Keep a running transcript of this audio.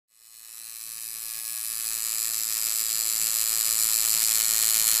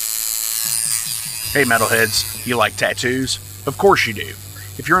Hey metalheads, you like tattoos? Of course you do.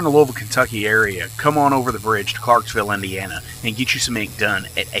 If you're in the Louisville, Kentucky area, come on over the bridge to Clarksville, Indiana, and get you some ink done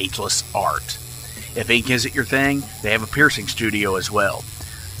at Ageless Art. If ink isn't your thing, they have a piercing studio as well.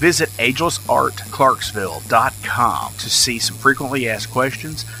 Visit agelessartclarksville.com to see some frequently asked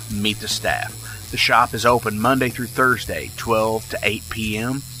questions, meet the staff. The shop is open Monday through Thursday, 12 to 8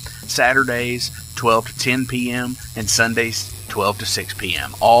 p.m., Saturdays, 12 to 10 p.m., and Sundays, 12 to 6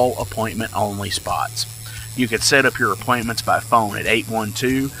 p.m., all appointment-only spots. You can set up your appointments by phone at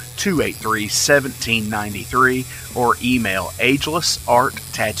 812-283-1793 or email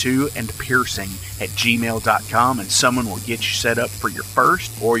agelessarttattooandpiercing@gmail.com, and someone will get you set up for your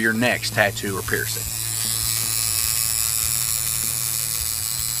first or your next tattoo or piercing.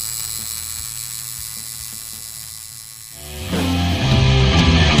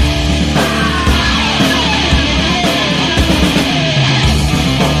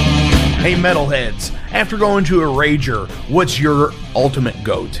 Hey metalheads, after going to a rager, what's your ultimate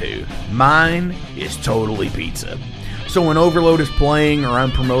go-to? Mine is totally pizza. So when Overload is playing, or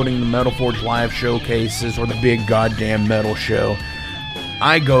I'm promoting the Metal Forge live showcases, or the big goddamn metal show,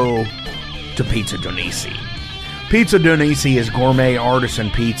 I go to Pizza Donisi. Pizza Donisi is gourmet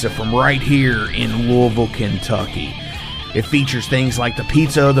artisan pizza from right here in Louisville, Kentucky. It features things like the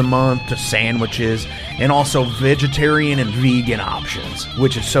pizza of the month, the sandwiches, and also vegetarian and vegan options,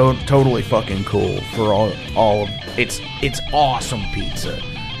 which is so totally fucking cool for all of it's awesome pizza.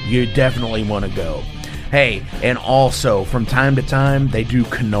 You definitely want to go. Hey, and also from time to time they do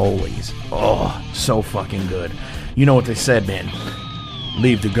cannolis. Oh, so fucking good. You know what they said, man?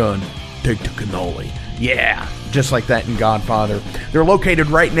 Leave the gun, take the cannoli. Yeah, just like that in Godfather. They're located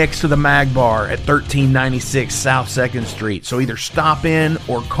right next to the Mag Bar at 1396 South 2nd Street. So either stop in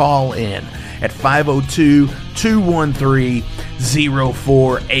or call in at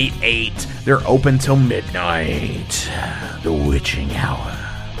 502-213-0488. They're open till midnight. The witching hour.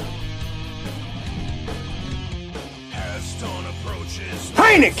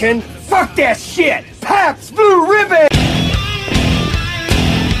 Heineken? Fuck that shit! Pabst Blue Ribbon!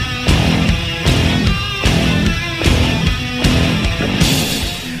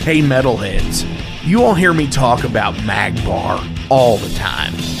 Hey metalheads, you all hear me talk about Mag Bar all the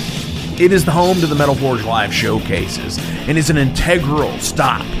time. It is the home to the Metal Forge live showcases and is an integral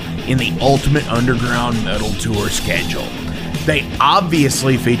stop in the Ultimate Underground Metal Tour schedule. They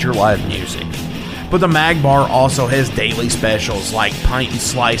obviously feature live music, but the Mag Bar also has daily specials like Pint and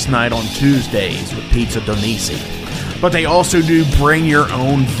Slice Night on Tuesdays with Pizza Donisi. But they also do Bring Your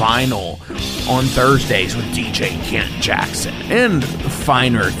Own Vinyl on Thursdays with DJ Kent Jackson, and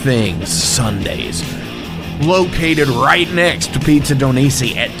Finer Things Sundays. Located right next to Pizza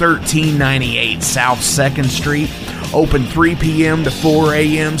Donisi at 1398 South 2nd Street, open 3 p.m. to 4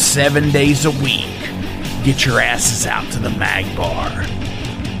 a.m. 7 days a week. Get your asses out to the Mag Bar.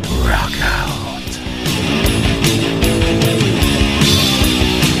 Rock out.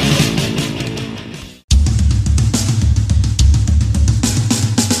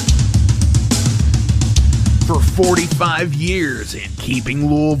 For 45 years in keeping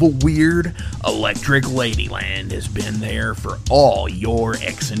Louisville weird, Electric Ladyland has been there for all your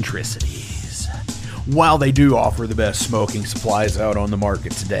eccentricities. While they do offer the best smoking supplies out on the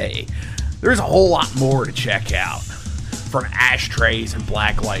market today, there's a whole lot more to check out. From ashtrays and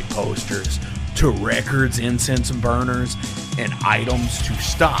blacklight posters, to records, incense and burners, and items to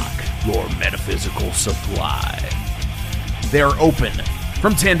stock your metaphysical supply. They are open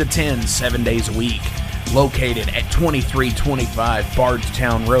from 10 to 10, 7 days a week. Located at 2325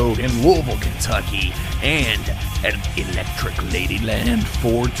 Bardstown Road in Louisville, Kentucky, and at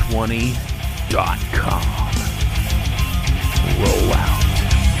electricladyland420.com. Roll out.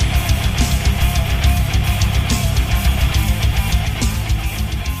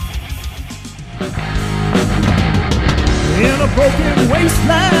 In a broken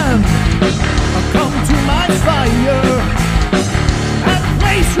wasteland, come to my fire and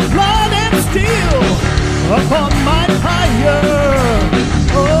place your blood and steel upon my pyre.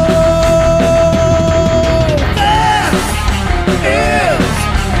 Oh, this is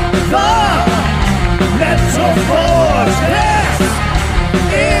the Metal Forge. This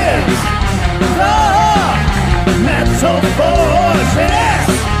is the Metal Forge. This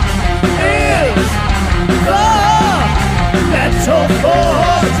is the Metal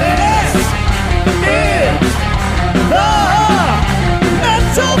Forge. This is the Metal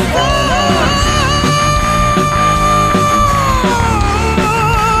Forge.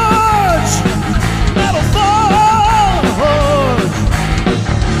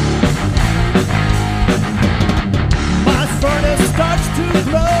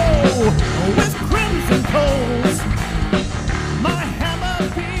 With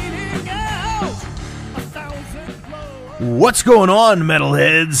What's going on,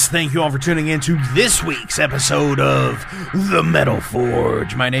 metalheads? Thank you all for tuning in to this week's episode of The Metal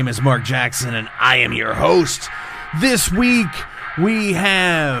Forge. My name is Mark Jackson, and I am your host. This week, we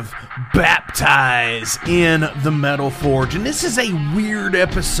have BAPTISE in The Metal Forge, and this is a weird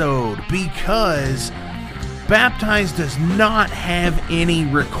episode because BAPTISE does not have any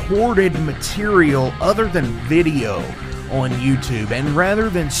recorded material other than video on YouTube, and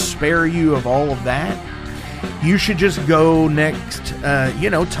rather than spare you of all of that, you should just go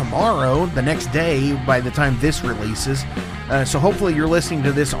tomorrow, the next day, by the time this releases. So hopefully you're listening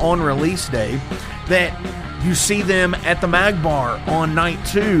to this on release day, that you see them at the Mag Bar on night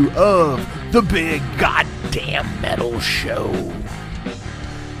 2 of the big goddamn metal show.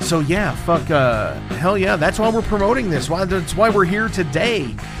 So yeah, hell yeah, that's why we're promoting this. That's why we're here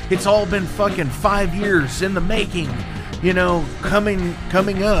today. It's all been fucking 5 years in the making.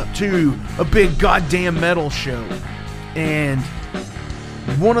 Coming up to a big goddamn metal show. And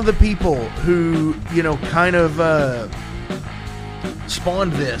one of the people who, kind of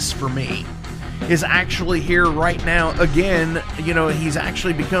spawned this for me is actually here right now. Again, he's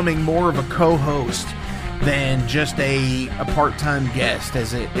actually becoming more of a co-host than just a part-time guest,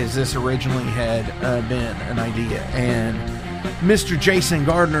 as this originally had been an idea. And Mr. Jason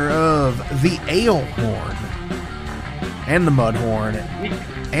Gardner of the Ale Horn and the Mudhorn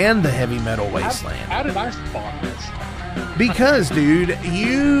and the Heavy Metal Wasteland. How did I spawn this? Because, dude,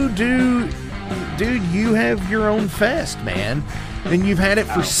 you have your own fest, man. And you've had it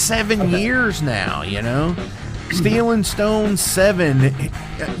for 7 years now, Steel and Stone 7,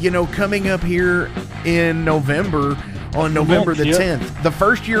 coming up here in November, on November the 10th. The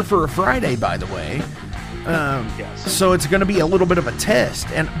first year for a Friday, by the way. Yes. So it's going to be a little bit of a test,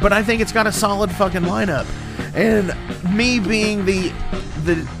 but I think it's got a solid fucking lineup. And me being the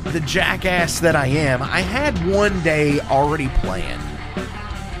jackass that I am, I had one day already planned,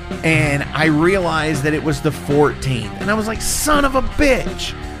 and I realized that it was the 14th, and I was like, son of a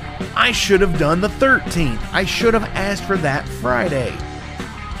bitch, I should have done the 13th. I should have asked for that Friday,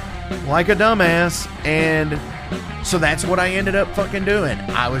 like a dumbass. And so that's what I ended up fucking doing.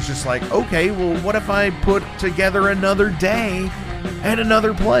 I was just like, okay, well, what if I put together another day at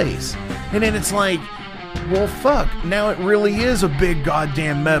another place? And then it's like, well, fuck, now it really is a big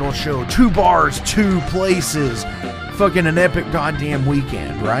goddamn metal show. 2 bars, 2 places, fucking an epic goddamn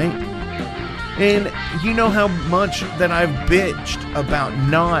weekend, right? And you know how much that I've bitched about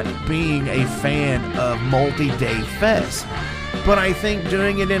not being a fan of multi-day fests. But I think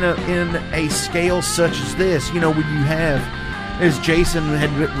doing it in a scale such as this, when you have, as Jason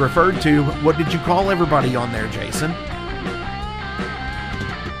had referred to, what did you call everybody on there, Jason?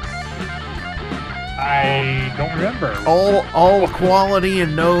 I don't remember. All quality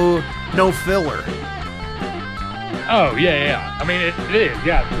and no filler. Oh, yeah. I mean, it is,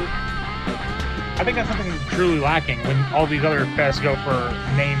 yeah. I think that's something truly lacking when all these other fests go for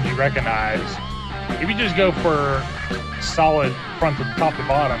names you recognize. If you just go for solid front to top to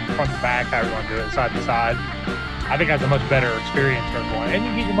bottom, front to back, however you want to do it, side to side, I think that's a much better experience for everyone, and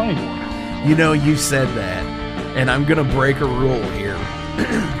you get your money's worth. You said that, and I'm gonna break a rule here,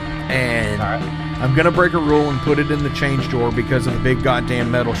 and right. I'm gonna break a rule and put it in the change drawer because of the big goddamn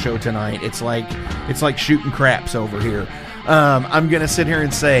metal show tonight. It's like shooting craps over here. I'm gonna sit here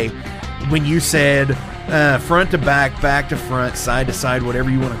and say, when you said front to back, back to front, side to side, whatever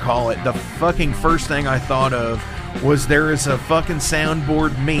you want to call it, the fucking first thing I thought of was there is a fucking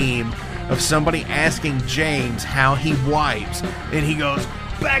soundboard meme of somebody asking James how he wipes, and he goes,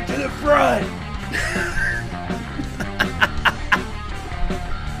 back to the front.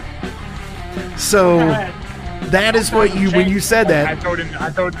 So that is what when you said that. I throw it in a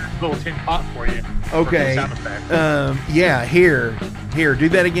little tin pot for you. Okay. For sound effect. Yeah, here, do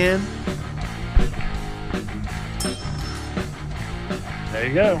that again.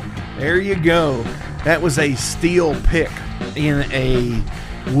 There you go. That was a steel pick in a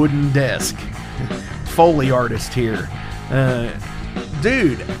wooden desk. Foley artist here.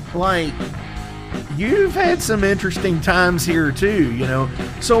 Dude, like, you've had some interesting times here too,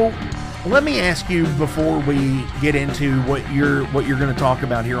 So let me ask you before we get into what you're going to talk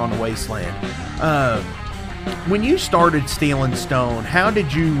about here on the Wasteland. When you started Steel and Stone, how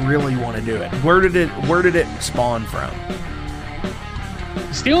did you really want to do it? Where did it spawn from?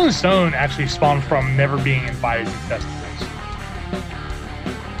 Steel and Stone actually spawned from never being invited to festivals.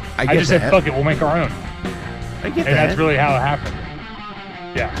 I just said, fuck it, we'll make our own. I get that. And that's really how it happened.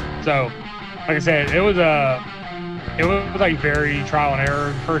 Yeah. So, like I said, it was like very trial and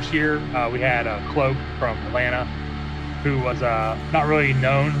error the first year. We had a Cloak from Atlanta who was not really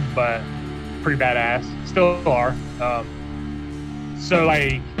known, but pretty badass. Still are. So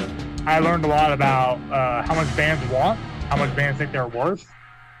like, I learned a lot about how much bands want, how much bands think they're worth,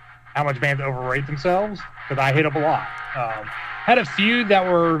 how much bands overrate themselves, because I hit up a lot. Had a few that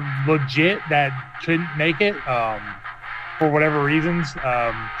were legit that couldn't make it for whatever reasons.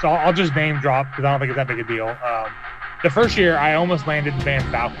 So I'll just name drop because I don't think it's that big a deal. The first year, I almost landed the band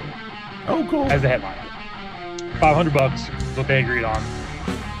Falcon. Oh, cool. As the headliner. $500 is what they agreed on.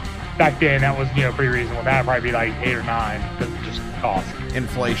 Back then, that was pretty reasonable. That'd probably be like 8 or 9 because of just cost.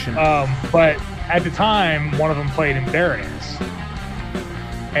 Inflation. But at the time, one of them played in Baroness.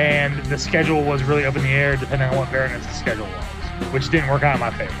 And the schedule was really up in the air depending on what Baroness' schedule was, which didn't work out in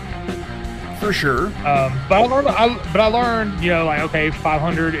my favor. For sure. But I learned, like, okay,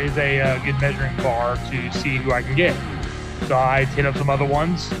 500 is a good measuring bar to see who I can get. So I hit up some other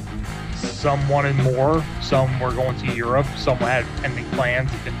ones. Some wanted more. Some were going to Europe. Some had pending plans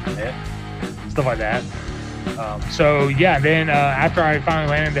that didn't commit. Stuff like that. Then after I finally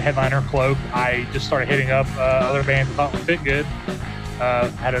landed the headliner Cloak, I just started hitting up other bands I thought would fit good.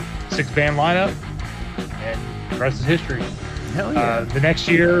 Had a 6-band lineup, and the rest is history. Hell yeah. The next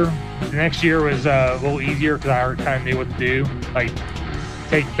year was a little easier because I kind of knew what to do. Like,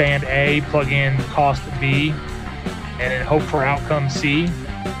 take band A, plug in cost B, and then hope for outcome C.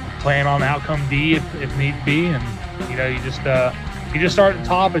 Plan on outcome D if need be, and you just start at the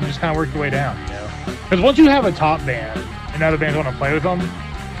top and just kind of work your way down. Because once you have a top band and other bands want to play with them,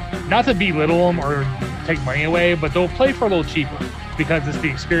 not to belittle them or take money away, but they'll play for a little cheaper because it's the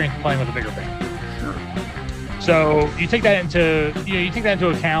experience playing with a bigger band. Sure. So you take that into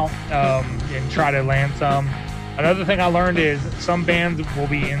account and try to land some. Another thing I learned is some bands will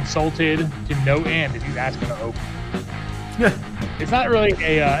be insulted to no end if you ask them to open. It's not really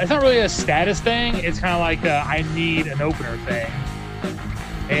a status thing. It's kind of like I need an opener thing,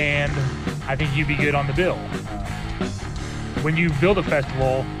 and I think you'd be good on the bill. When I build a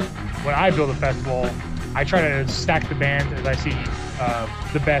festival, I try to stack the bands as I see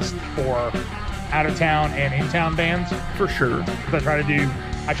the best for out of town and in town bands. For sure. I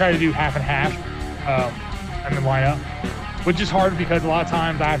try to do half and half in the lineup, which is hard because a lot of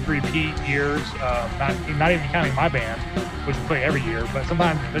times I have to repeat years. Not even counting my band, which we play every year, but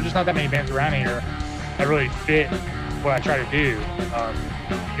sometimes there's just not that many bands around here that really fit what I try to do.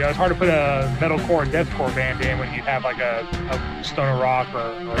 It's hard to put a metalcore, deathcore band in when you have like a stoner rock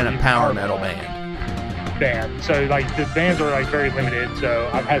or and a power metal band. So like the bands are like very limited. So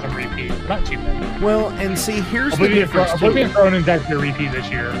I've had some repeats, not too many. Well, and see, here's the difference. Oblivion Cronin's actually a repeat this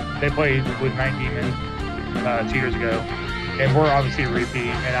year. They played with Night Demon 2 years ago, and we're obviously a repeat.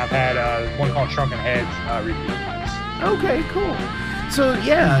 And I've had one called Shrunken Heads repeat twice. Okay, cool. So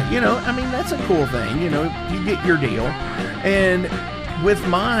yeah, that's a cool thing. You get your deal, and with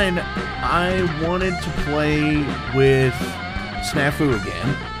mine, I wanted to play with Snafu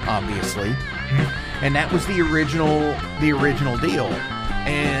again, obviously, and that was the original deal.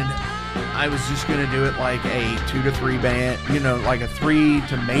 And I was just gonna do it like a 2 to 3 band, like a 3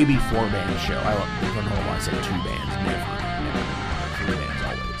 to maybe 4 band show. I don't know why I said 2 bands. Never 3 bands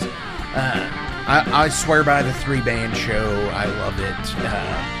always. I swear by the 3 band show. I love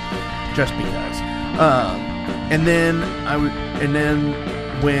it, just because. And then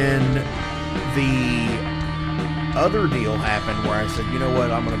when the other deal happened, where I said, you know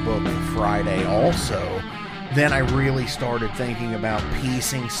what, I'm going to book Friday also, then I really started thinking about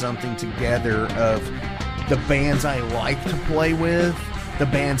piecing something together of the bands I like to play with, the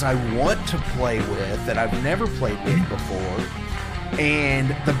bands I want to play with that I've never played with before,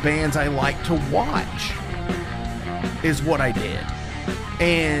 and the bands I like to watch is what I did.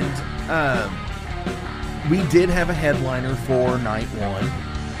 And we did have a headliner for night 1,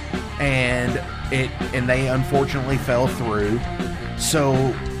 and they unfortunately fell through. So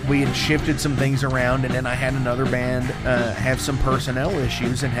we had shifted some things around, and then I had another band have some personnel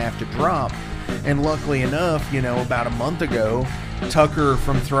issues and have to drop. And luckily enough, about a month ago, Tucker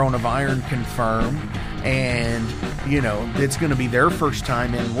from Throne of Iron confirmed, and it's going to be their first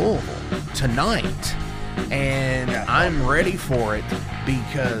time in Louisville tonight, and I'm ready for it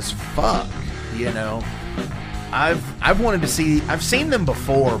because fuck, I've wanted to see. I've seen them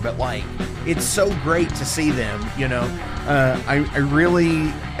before, but like it's so great to see them. I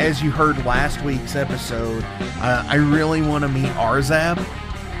really, as you heard last week's episode, I really want to meet Arzab.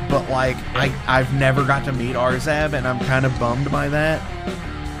 But like I've never got to meet Arzab, and I'm kind of bummed by that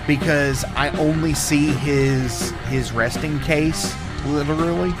because I only see his resting case,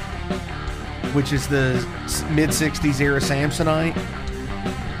 literally, which is the mid-60s era Samsonite.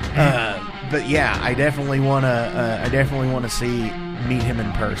 But yeah, I definitely want to meet him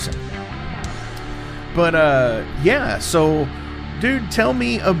in person. But yeah, so dude, tell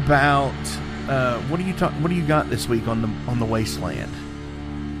me about what do you got this week on the Wasteland?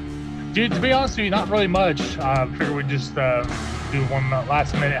 Dude, to be honest with you, not really much. I figured we'd just do one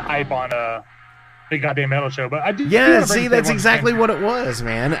last minute hype on Big Goddamn Metal Show. But I do. Yeah, see, that's exactly what it was,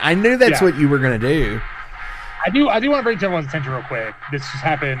 man. I knew that's what you were gonna do. I do want to bring to everyone's attention real quick. This just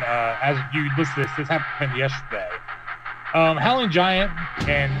happened as you listen to this. This happened yesterday. Howling Giant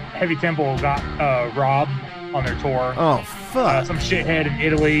and Heavy Temple got robbed on their tour. Oh, fuck. Some shithead in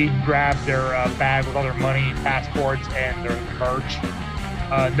Italy grabbed their bag with all their money, passports, and their merch.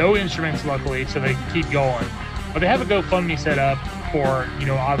 No instruments, luckily, so they keep going. But they have a GoFundMe set up for,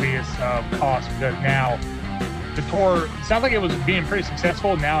 obvious costs, because now the tour sounds like it was being pretty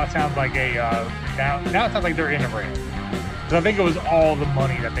successful. Now it sounds like now it sounds like they're in a red. So I think it was all the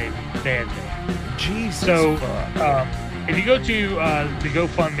money that they had made. Jesus. So if you go to the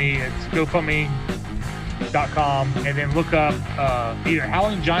GoFundMe, it's GoFundMe.com, and then look up either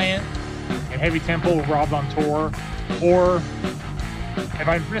Howling Giant and Heavy Temple robbed on tour, or if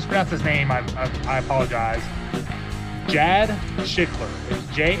I mispronounce his name, I apologize. Jad Schickler. It's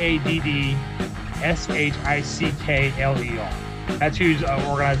JADDSHICKLER. That's who's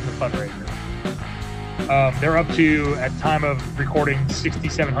organizing the fundraiser. They're up to, at the time of recording,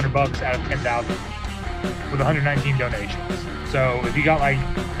 $6,700 out of 10,000 with 119 donations. So if you got like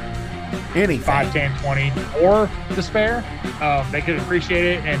anything, 5, 10, 20, or to spare, they could appreciate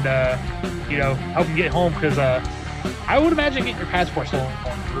it and help them get home, because I would imagine getting your passport stolen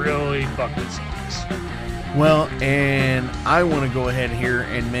really fucking sucks. Well, and I want to go ahead here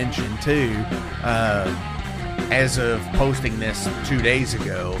and mention too, as of posting this 2 days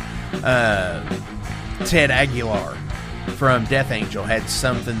ago, Ted Aguilar from Death Angel had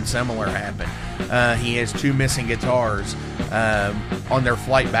something similar happen. He has 2 missing guitars on their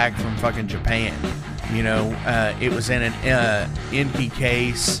flight back from fucking Japan. It was in an empty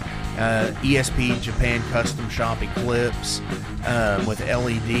case, ESP Japan Custom Shop Eclipse with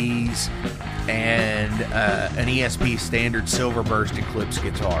LEDs, and an ESP standard Silverburst Eclipse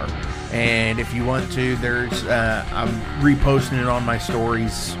guitar. And if you want to, there's I'm reposting it on my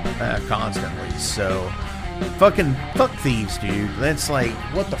stories constantly. So fuck thieves, dude. That's like,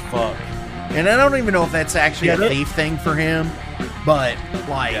 what the fuck? And I don't even know if that's actually a thief thing for him, but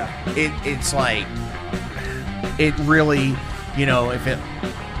like it's like, it really, if it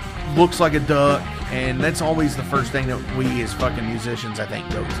looks like a duck, and that's always the first thing that we as fucking musicians, I think,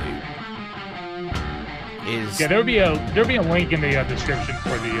 go to. There'll be a link in the description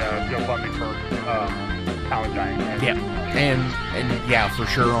for the GoFundMe for Howling Giant. And yeah, for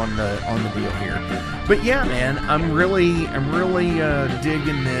sure on the deal here. But yeah, man, I'm really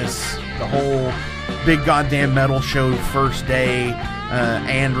digging this, the whole Big Goddamn Metal Show first day,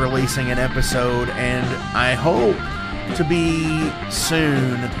 and releasing an episode, and I hope to be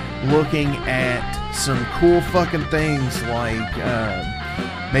soon looking at some cool fucking things like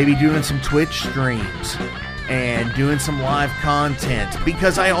maybe doing some Twitch streams and doing some live content,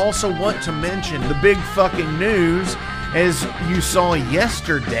 because I also want to mention the big fucking news. As you saw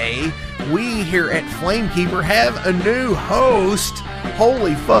yesterday, we here at Flamekeeper have a new host.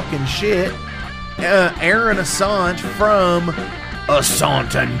 Holy fucking shit. Aaron Assange from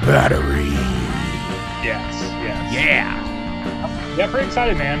Assange and Battery. Yes. Yeah, pretty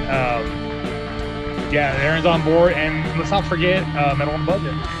excited, man. Aaron's on board, and let's not forget Metal on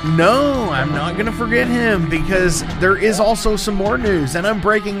Budget. No, I'm not going to forget him, because there is also some more news, and I'm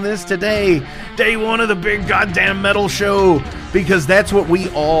breaking this today, day 1 of the Big Goddamn Metal Show, because that's what we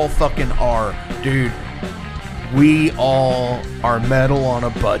all fucking are, dude. We all are metal on a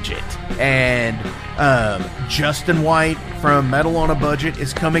budget, and Justin White from Metal on a Budget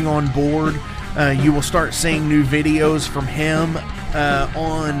is coming on board. You will start seeing new videos from him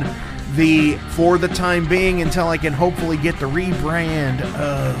for the time being, until I can hopefully get the rebrand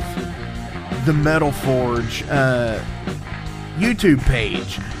of the Metal Forge YouTube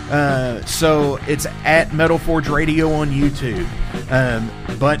page. So it's at Metal Forge Radio on YouTube.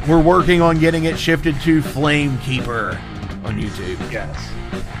 But we're working on getting it shifted to Flamekeeper on YouTube. Yes.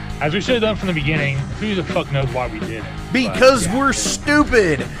 As we should have done from the beginning. Who the fuck knows why we did it? Because we're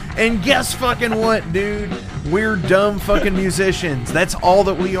stupid. And guess fucking what, dude? We're dumb fucking musicians. That's all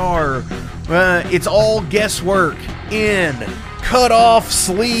that we are. It's all guesswork in cut off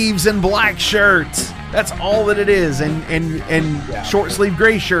sleeves and black shirts. That's all that it is. And short sleeve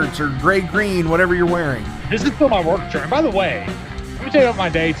gray shirts or gray green, whatever you're wearing. This is still my work shirt. And by the way, let me tell you about my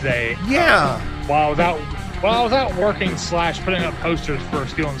day today. Yeah. While I was out working / putting up posters for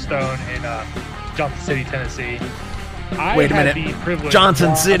Steel and Stone in Johnson City, Tennessee. Wait a minute.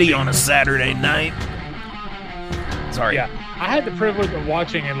 Johnson City on a Saturday night. Sorry. Yeah. I had the privilege of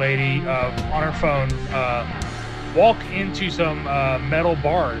watching a lady on her phone walk into some metal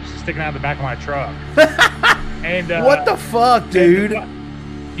bars sticking out of the back of my truck. And what the fuck, dude?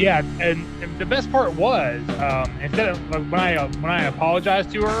 Yeah, and the best part was instead of when I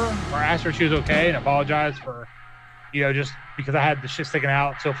apologized to her or asked her if she was okay and apologized for, just because I had the shit sticking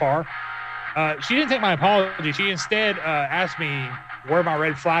out so far, she didn't take my apology. She instead asked me where my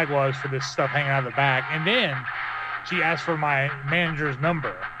red flag was for this stuff hanging out of the back, and then she asked for my manager's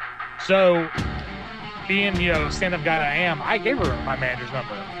number. So, being stand-up guy I am, I gave her my manager's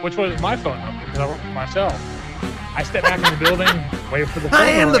number, which was my phone number because I work for myself. I stepped back in the building, waited for the phone I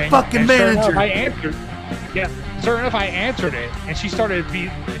am to the ring, fucking and manager. I answered. Yeah, sure enough, I answered it, and she started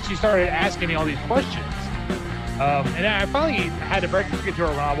asking me all these questions. And I finally had to break it to her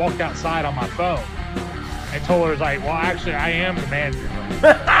when I walked outside on my phone and told her, well, actually, I am the manager.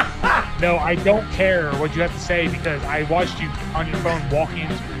 No, I don't care what you have to say because I watched you on your phone walk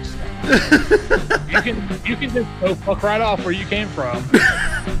into this. You can just go fuck right off where you came from.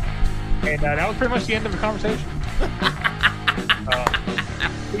 And that was pretty much the end of the conversation.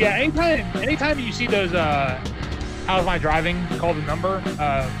 Yeah, anytime you see those how's my driving, call the number.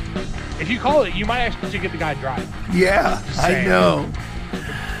 If you call it, you might actually get the guy driving. Yeah, I know.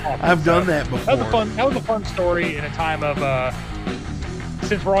 Awesome. I've done that before. That was a fun story in a time of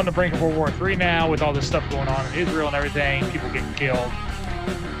since we're on the brink of World War III now, with all this stuff going on in Israel and everything, people getting killed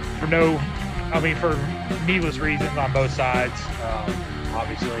for needless reasons on both sides.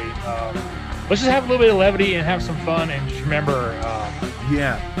 Obviously, let's just have a little bit of levity and have some fun, and just remember.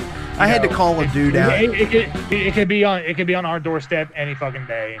 I had to call a dude out. It could be on our doorstep any fucking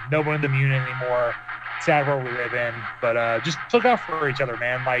day. No one's immune anymore. Sad world we live in, but just look out for each other,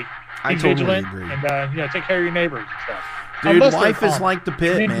 man. Be vigilant and take care of your neighbors and stuff. Dude, life is like the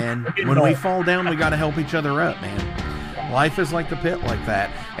pit, man. When we fall down, we got to help each other up, man. Life is like the pit like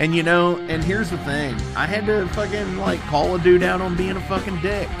that. And and here's the thing. I had to fucking call a dude out on being a fucking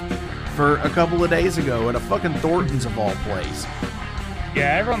dick for a couple of days ago at a fucking Thornton's of all place.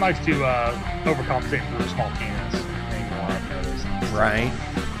 Yeah, everyone likes to overcompensate for a small penis anymore, I've noticed. Right.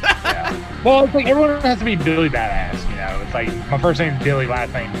 Yeah. Well, it's everyone has to be Billy Badass, It's my first name is Billy,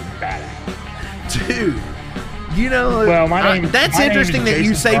 last name is Badass. Dude. Well, that's interesting that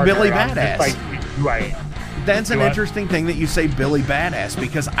you say Billy Badass. Who I am. That's an interesting thing that you say Billy Badass,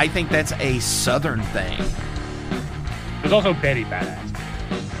 because I think that's a Southern thing. There's also Betty Badass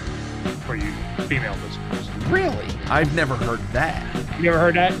for you female listeners. Really? I've never heard that. You never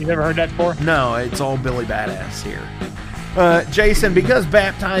heard that? You never heard that before? No, it's all Billy Badass here. Jason, because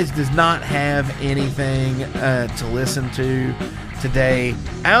Baptise does not have anything to listen to today,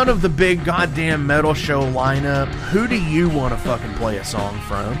 out of the big goddamn metal show lineup, who do you want to fucking play a song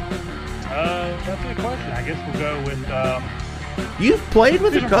from? That's a good question. I guess we'll go with... You've played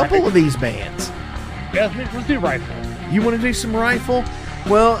with a couple of these bands. Yeah, let's do Rifle. You want to do some Rifle?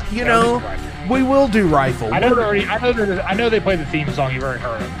 Well, we will do Rifle. I know they play the theme song you've already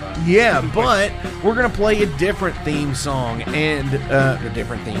heard of. Yeah, but we're going to play a different theme song. And a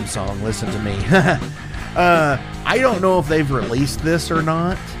different theme song. Listen to me. I don't know if they've released this or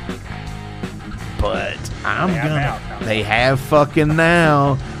not, but they have fucking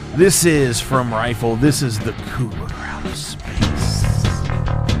now. This is from Rifle. This is The Cooler Out of Space.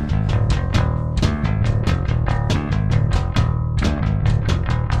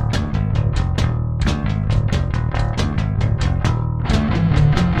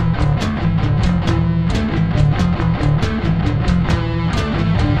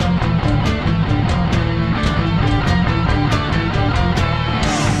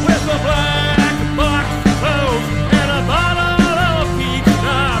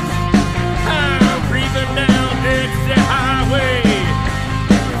 Down, exit high.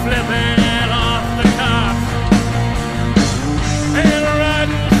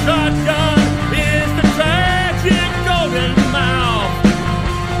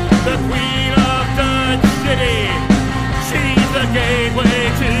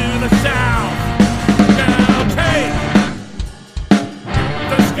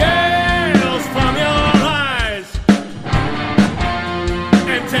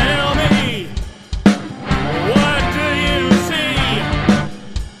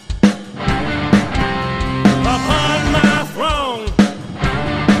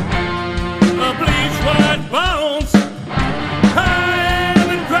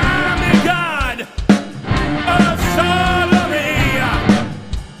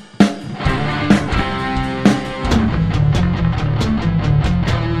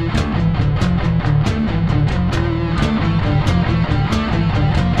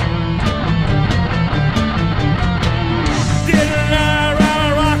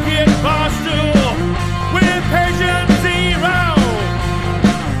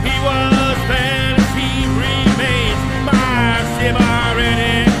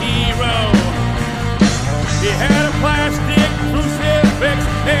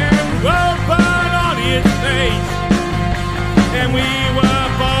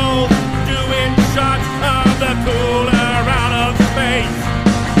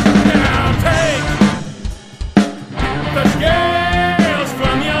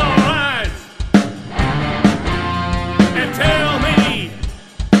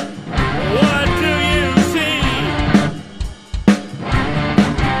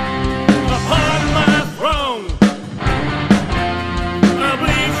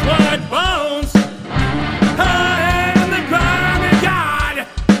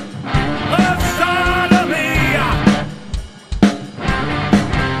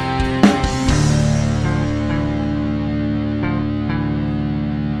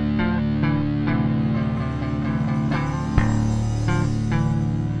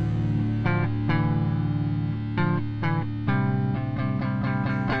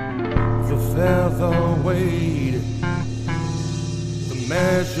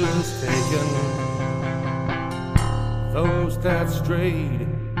 measures taken. Those that strayed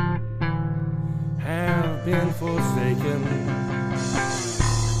have been forsaken.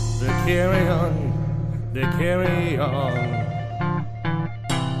 They carry on, they carry on.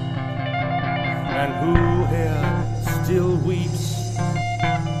 And who here still weeps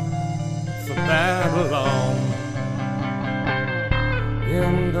for Babylon?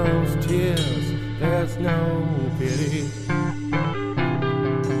 In those tears there's no pity,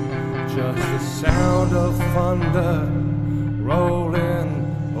 just the sound of thunder rolling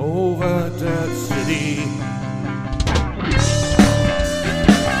over Dirt City.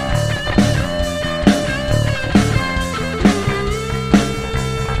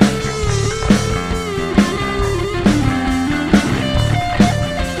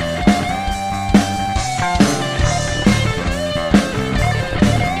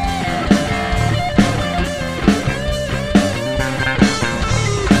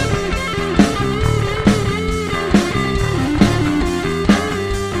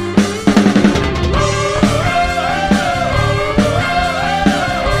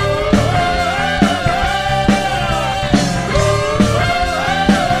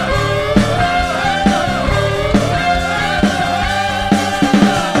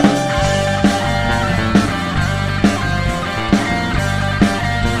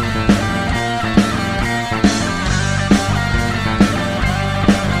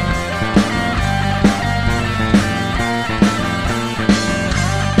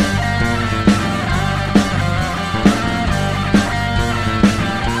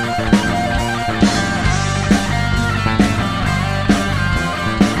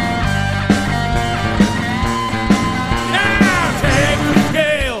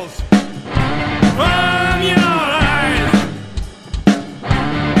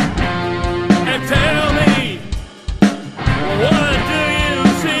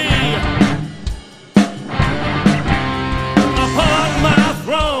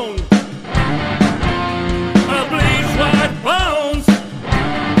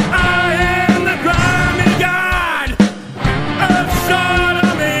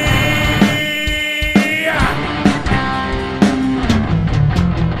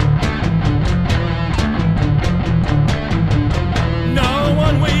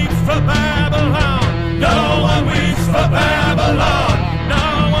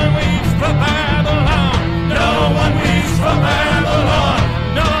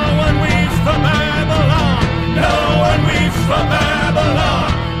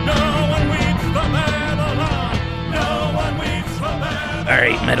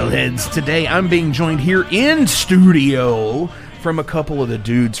 Today I'm being joined here in studio from a couple of the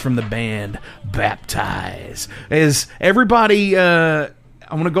dudes from the band BAPTISE. As everybody, I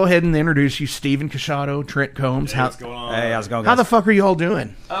want to go ahead and introduce you, Steven Casciato, Trent Combs. Hey, what's going on? Hey, how's it going, guys? How the fuck are you all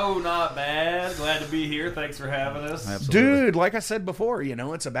doing? Oh, not bad. Glad to be here. Thanks for having us. Absolutely. Dude, like I said before,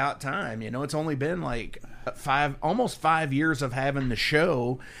 it's about time. It's only been like almost 5 years of having the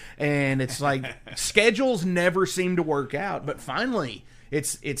show, and it's like schedules never seem to work out, but finally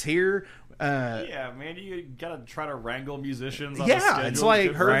it's here. Yeah, man, you gotta try to wrangle musicians on yeah, the schedule. it's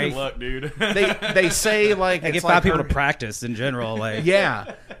like good luck, dude. they say like I it's get like 5 people to practice in general. Like,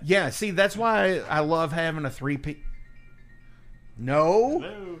 yeah. See, that's why I love having a 3-piece.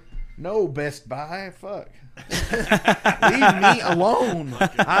 No, Best Buy. Fuck. Leave me alone.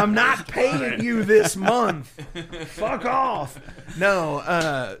 I'm not paying you this month. Fuck off.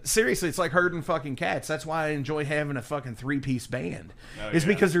 No, seriously, it's like herding fucking cats. That's why I enjoy having a fucking 3-piece band.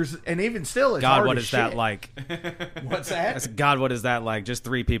 Because there's, and even still, it's God, hard what as is shit. that like? What's that? God, what is that like? Just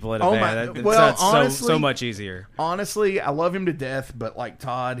 3 people in a Oh band. my- well, That's honestly- so much easier. Honestly, I love him to death, but like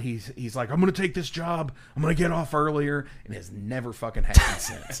Todd, he's like, I'm gonna take this job. I'm gonna get off earlier, and has never fucking happened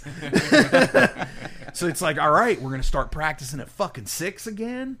since. So it's like, all right, we're gonna start practicing at fucking 6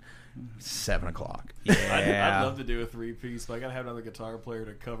 again. 7 o'clock. Yeah, I'd love to do a 3-piece, but I gotta have another guitar player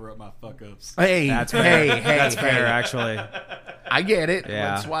to cover up my fuck ups. Hey, that's fair. hey, That's fair, hey. actually. I get it.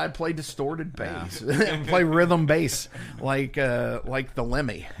 Yeah. That's why I play distorted bass, play rhythm bass, like the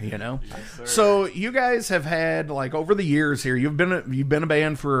Lemmy, Yes, sir. So you guys have had, like, over the years here, you've been a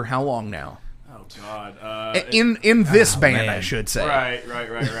band for how long now? Oh God! In this band, man. I should say.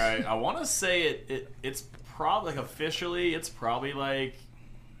 Right. I want to say it's probably like officially, it's probably like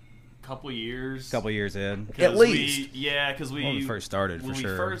a couple years. in. At least. Because When we first started, when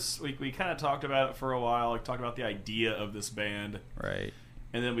for sure. we kind of talked about it for a while, like talked about the idea of this band, Right.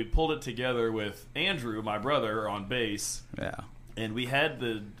 and then we pulled it together with Andrew, my brother, on bass. Yeah. And we had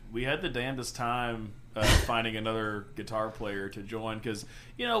the damnedest time finding another guitar player to join because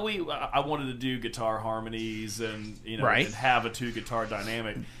I wanted to do guitar harmonies and Right. and have a 2-guitar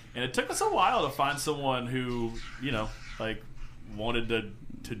dynamic, and it took us a while to find someone who wanted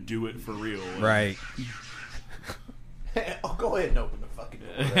to do it for real. Right. Oh, go ahead and open the fucking door.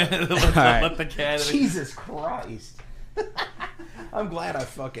 let the cat in. Jesus Christ. I'm glad I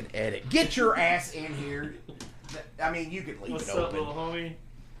fucking edit. Get your ass in here. I mean, you can leave What's it up, open. little homie?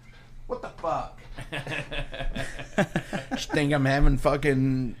 What the fuck? Just think I'm having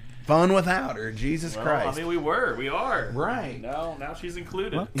fucking fun without her. Jesus Well, Christ. I mean, we are. Right. Now she's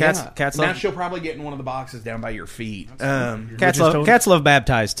included. Well, Yeah. Cats Now love she'll probably get in one of the boxes down by your feet. cats love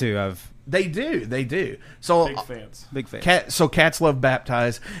Baptise too. They do. So Big fans. Big fan. Cats love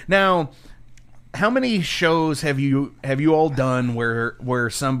Baptise. Now, how many shows have you all done where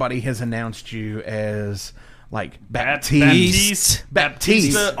somebody has announced you as like Baptiste?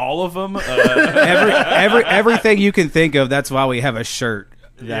 Baptiste, all of them. Everything you can think of. That's why we have a shirt.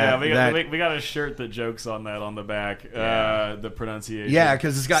 We got a shirt that jokes on that on the back. The pronunciation. Yeah,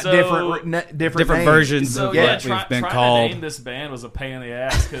 because it's got different different names. versions So of yeah, what we've been trying called. to name this band was a pain in the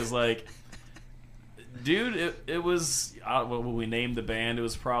ass because dude, it was when we named the band, it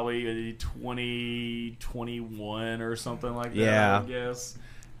was probably 2021 or something like that. Yeah. I guess.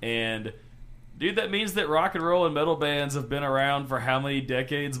 And dude, that means that rock and roll and metal bands have been around for how many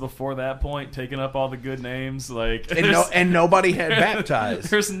decades before that point, taking up all the good names. And nobody had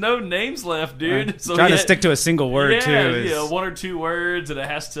Baptized. There's no names left, dude. So Trying to stick to a single word too. Is, 1 or 2 words, and it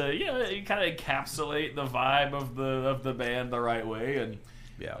has to, kind of encapsulate the vibe of the band the right way. And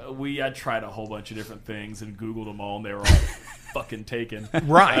I tried a whole bunch of different things and Googled them all, and they were all fucking taken.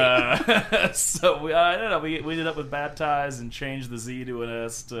 Right. So I don't know. We ended up with Baptise and changed the Z to an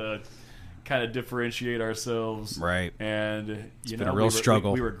S to kind of differentiate ourselves. Right. And it's been a real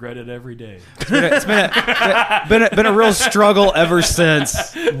struggle. We regret it every day. It's been a real struggle ever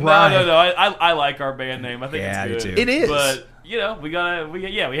since. No. I like our band name. I think Yeah, I do it's good. too. It is. But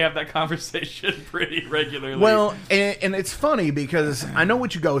we have that conversation pretty regularly. Well, and it's funny because I know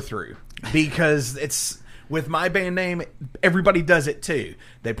what you go through because it's with my band name, everybody does it too.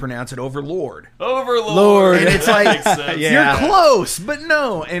 They pronounce it Overlord. Overlord. And it's That like, makes sense. you're close, but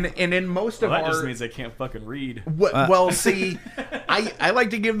no. And in most of That our... just means they can't fucking read. Well, see, I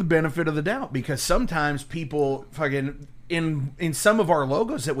like to give the benefit of the doubt because sometimes people fucking... In some of our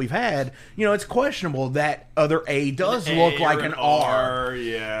logos that we've had, it's questionable that other A does look like an R.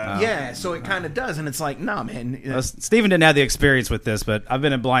 Yeah. Yeah, so it kind of does, and it's like, nah, man. Steven didn't have the experience with this, but I've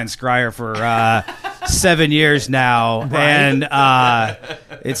been in Blind Scryer for 7 years now, and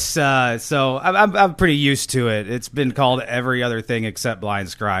it's so I'm pretty used to it. It's been called every other thing except Blind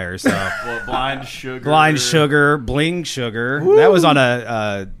Scryer. So Blind Sugar. Blind Sugar, Bling Sugar. Woo! That was on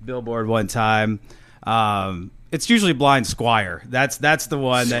a billboard one time. It's usually Blind Squire. That's the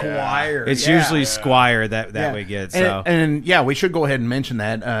one that Squire. It's Yeah. usually Squire that we get. So And yeah, we should go ahead and mention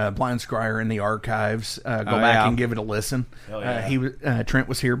that Blind Scryer in the archives. Go back and give it a listen. Hell yeah. Trent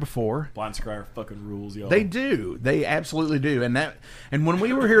was here before. Blind Scryer fucking rules, y'all. They do. They absolutely do. And when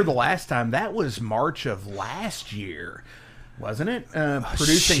we were here the last time, that was March of last year, wasn't it?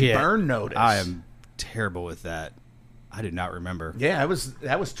 Producing shit. Burn Notice. I am terrible with that. I did not remember. Yeah,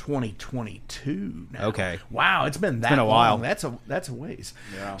 that was 2022 now. Okay. Wow, it's been been a while. long. That's a ways.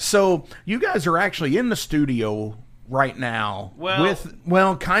 Yeah. So you guys are actually in the studio right now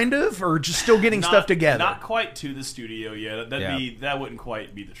kind of, or just still getting stuff together? Not quite to the studio yet. That wouldn't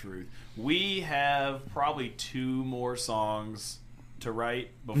quite be the truth. We have probably 2 more songs to write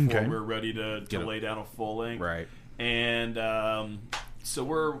before we're ready to lay down a full length. Right. And so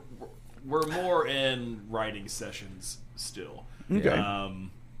we're more in writing sessions still. Okay.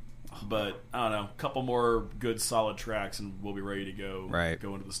 But I don't know, a couple more good solid tracks and we'll be ready to go. Right.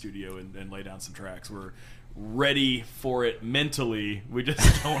 Go into the studio and lay down some tracks. We're ready for it mentally. We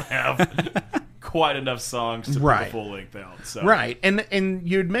just don't have quite enough songs to put the full length out. So. Right. And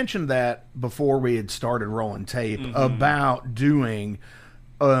you'd mentioned that before we had started rolling tape about doing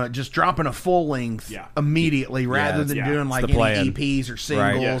just dropping a full length immediately rather than doing like any EPs or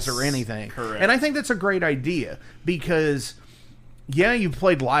singles or anything. Correct. And I think that's a great idea because, you've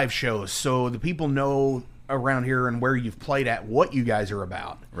played live shows, so the people know around here and where you've played at what you guys are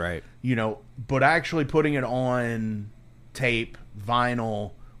about. Right. But actually putting it on tape,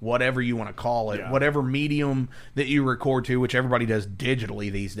 vinyl, whatever you want to call it, whatever medium that you record to, which everybody does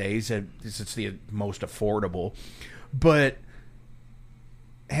digitally these days, it's the most affordable. But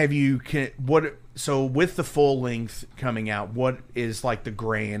so with the full length coming out, what is like the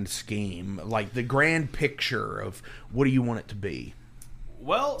grand scheme, like the grand picture of what do you want it to be?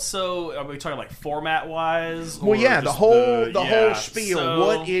 Well, so are we talking like format wise? Well, yeah, the whole spiel. So,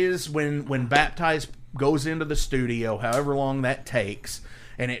 what is when BAPTISE goes into the studio, however long that takes,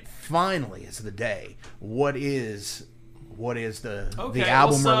 and it finally is the day. What is the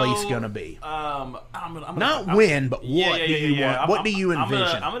album release going to be? Not when, but what do you want? What do you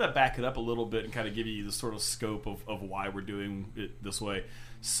envision? I'm going to back it up a little bit and kind of give you the sort of scope of why we're doing it this way.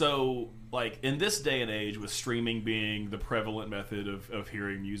 So, like, in this day and age, with streaming being the prevalent method of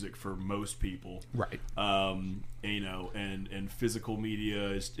hearing music for most people, right? And physical media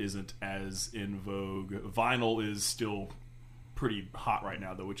isn't as in vogue. Vinyl is still pretty hot right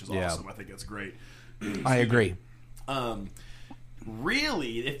now, though, which is awesome. I think that's great. I agree.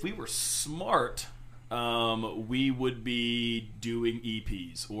 Really, if we were smart, we would be doing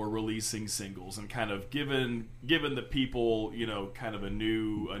EPs or releasing singles and kind of giving the people, kind of a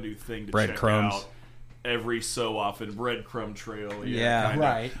new thing to check out every so often. Breadcrumb trail.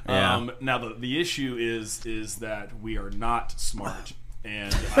 Right. Now the issue is that we are not smart,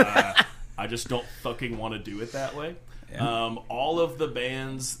 and I just don't fucking want to do it that way. Yeah. All of the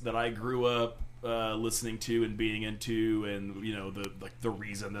bands that I grew up listening to and being into, and the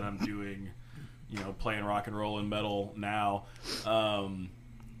reason that I'm doing, playing rock and roll and metal now,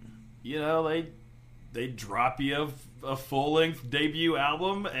 they drop you a full length debut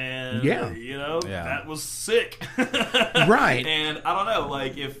album, and that was sick, right? And I don't know,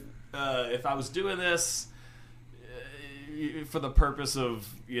 like if I was doing this for the purpose of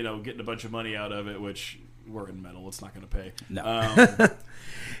getting a bunch of money out of it, which we're in metal, it's not going to pay. No.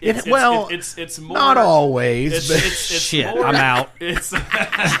 It's more, not always. It's shit. More, I'm out.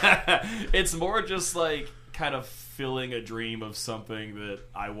 It's more just like kind of filling a dream of something that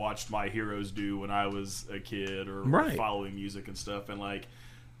I watched my heroes do when I was a kid, or following music and stuff. And like,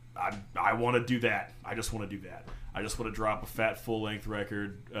 I want to do that. I just want to do that. I just want to drop a fat full length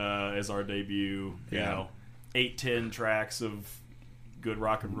record as our debut. 8-10 tracks of good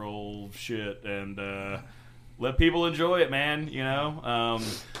rock and roll shit, and let people enjoy it, man.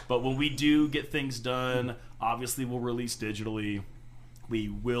 But when we do get things done, obviously we'll release digitally. We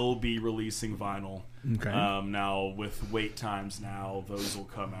will be releasing vinyl. Okay. Now with wait times, those will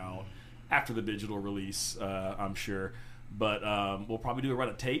come out after the digital release, I'm sure. But we'll probably do a run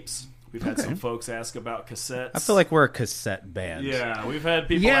of tapes. We've had some folks ask about cassettes. I feel like we're a cassette band. Yeah, we've had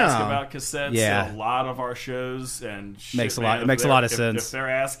people ask about cassettes at a lot of our shows, and makes a lot of sense. If they're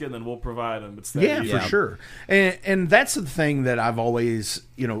asking, then we'll provide them. It's that easy. For sure. And that's the thing that I've always,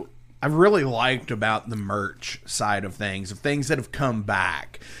 I've really liked about the merch side of things that have come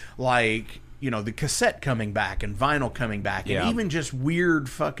back, like the cassette coming back and vinyl coming back, and even just weird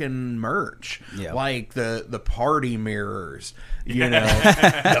fucking merch, like the party mirrors.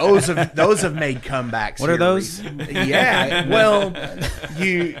 Those have made comebacks. What are those? Yeah, well,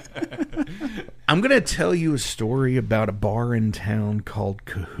 I'm gonna tell you a story about a bar in town called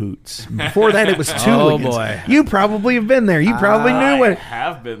Cahoots. Before that, it was Tooligans. Oh boy, you probably have been there. You probably knew it. I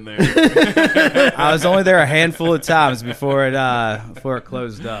have been there. I was only there a handful of times before it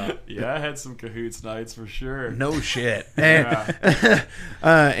closed up. Yeah, I had some Cahoots nights for sure. No shit. And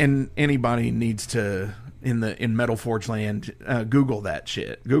anybody needs to in Metal Forge land, Google that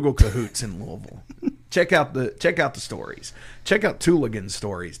shit. Google Cahoots in Louisville. Check out the stories. Check out Tooligans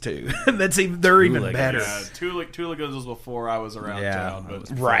stories too. They're even better. Yeah, Tooligans was before I was around town,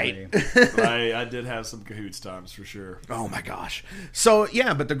 but right. I did have some Cahoots times for sure. Oh my gosh. So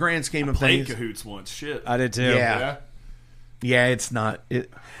yeah, but the grand scheme of things. things. Played Cahoots once. Shit. I did too. Yeah. It's not.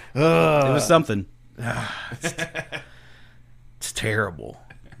 It was something. It's terrible.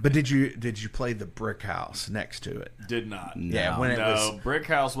 But did you play the Brick House next to it? Did not. Yeah, Brick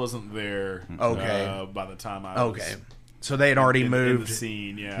House wasn't there. Okay. By the time I was so they had already moved. In the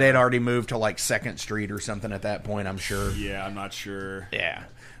scene, yeah. They had already moved to like 2nd Street or something at that point, I'm sure. Yeah, I'm not sure. Yeah.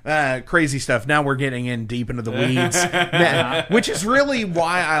 Crazy stuff. Now we're getting in deep into the weeds, which is really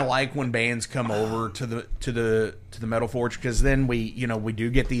why I like when bands come over to the Metal Forge, because then we do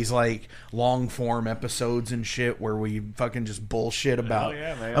get these like long form episodes and shit where we fucking just bullshit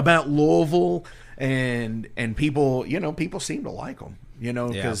about Louisville, and people seem to like them.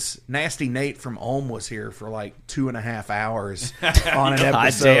 Because Nasty Nate from Ulm was here for like 2.5 hours on an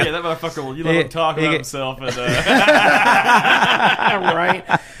episode. Yeah, that motherfucker. You let him talk about himself. And, right.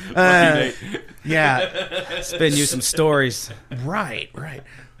 Yeah. Spin you some stories. Right.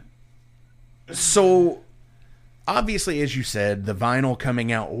 So, obviously, as you said, the vinyl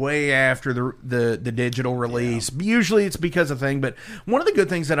coming out way after the digital release. Yeah. Usually it's because of thing, but one of the good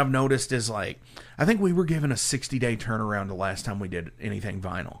things that I've noticed is like, I think we were given a 60-day turnaround the last time we did anything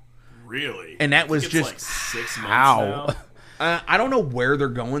vinyl. Really? And that was just like 6 months how? Now. I don't know where they're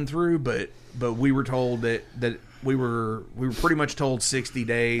going through, but we were told that we were pretty much told 60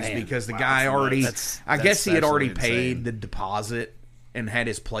 days because the guy already. I guess he had already paid the deposit and had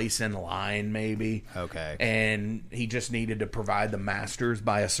his place in line, maybe. Okay. And he just needed to provide the masters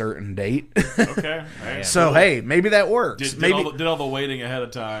by a certain date. Okay. Right. So, hey, maybe that works. Did all the waiting ahead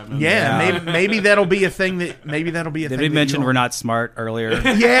of time. Maybe that'll be a thing that... Did we mention we're not smart earlier?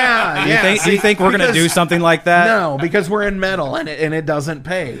 Yeah. Do you think we're going to do something like that? No, because we're in metal and it doesn't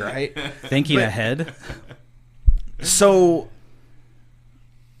pay, right? Thinking ahead? So,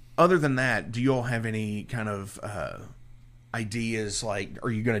 other than that, do you all have any kind of... ideas, like, are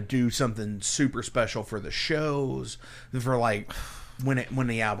you going to do something super special for the shows, for like when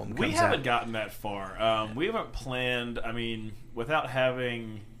the album comes out? We haven't gotten that far. We haven't planned. I mean, without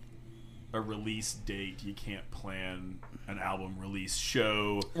having a release date, you can't plan an album release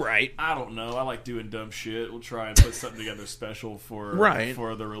show. Right. I don't know. I like doing dumb shit. We'll try and put something together special for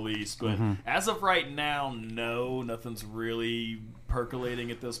the release. But as of right now, no, nothing's really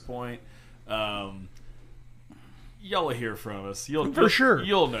percolating at this point. Y'all will hear from us. For sure.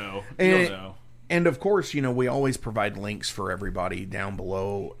 You'll know. And of course, we always provide links for everybody down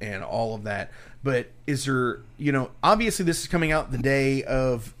below and all of that. But is there, obviously this is coming out the day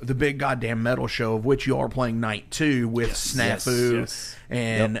of the big goddamn metal show, of which you are playing night 2 with Snafu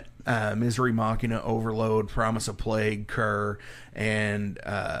and Misery Machina, Overload, Promise of Plague, Kerr, and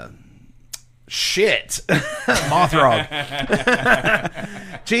shit, Mothra.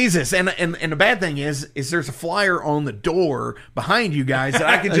 Jesus, and the bad thing is there's a flyer on the door behind you guys that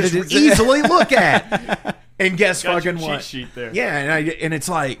I can just easily look at and guess Got fucking your what. cheat sheet there. Yeah, and it's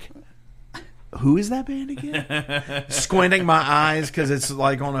like, who is that band again? Squinting my eyes because it's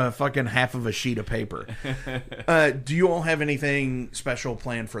like on a fucking half of a sheet of paper. Do you all have anything special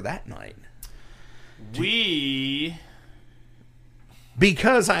planned for that night?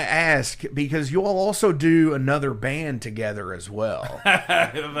 Because I ask, because you all also do another band together as well.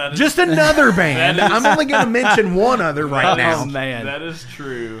 Just another band. I'm only going to mention one other right now. Oh, man. That is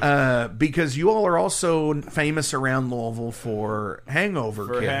true. Because you all are also famous around Louisville for Hangover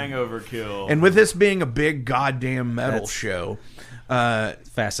Kill. Hangover Kill. And with this being a big goddamn metal show...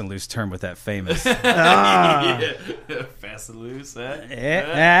 fast and loose term with that famous. Fast and loose.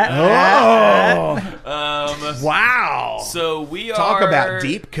 Wow. So we talk are about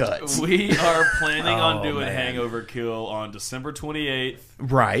deep cuts. We are planning on doing Hangover Kill on December 28th.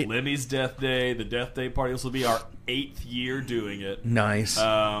 Right. Lemmy's Death Day. The Death Day party. This will be our 8th year doing it. Nice.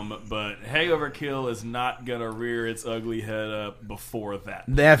 But Hangover Kill is not gonna rear its ugly head up before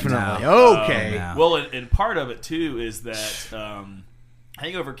that. Definitely. No. Okay. No. Well, and part of it too is that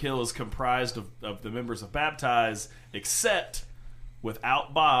Hangover Kill is comprised of the members of Baptise, except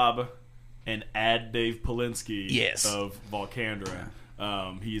without Bob, and add Dave Polinsky of Volcandra.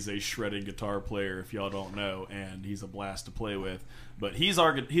 He's a shredding guitar player, if y'all don't know, and he's a blast to play with. But he's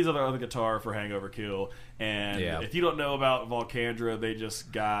our other guitar for Hangover Kill. And if you don't know about Volcandra, they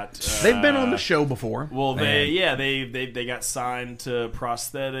just got they've been on the show before. Well, they got signed to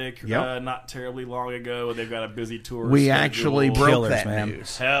Prosthetic not terribly long ago. They've got a busy tour. We schedule. actually broke Killers, that man.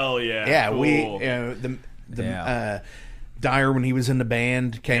 news. Hell yeah! Yeah, cool. Dyer, when he was in the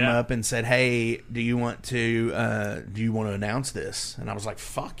band, came up and said, "Hey, do you want to announce this?" And I was like,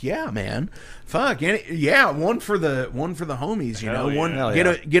 "Fuck yeah, man! Fuck yeah! One for the homies,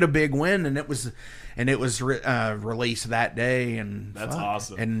 get a big win." And it was released that day, and that's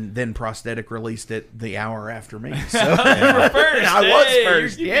awesome. And then Prosthetic released it the hour after me. So you were first. I was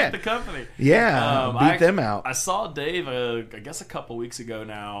first. You yeah, beat the company. Yeah, beat them out. I saw Dave. I guess a couple weeks ago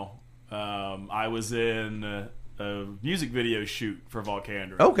now. I was in a music video shoot for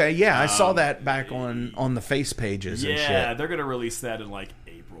Volcandra. Okay, yeah, I saw that back on the face pages and shit. Yeah, they're going to release that in like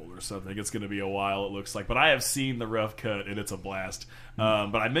April or something. It's going to be a while, it looks like. But I have seen the rough cut, and it's a blast.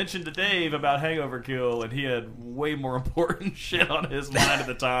 But I mentioned to Dave about Hangover Kill, and he had way more important shit on his mind at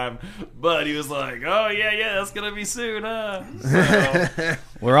the time. But he was like, "Oh yeah, that's going to be soon, huh?" So,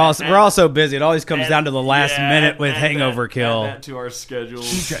 we're all so busy. It always comes down to the last minute with Hangover Kill. Add that to our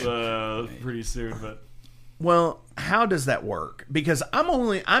schedules pretty soon, but. Well, how does that work? Because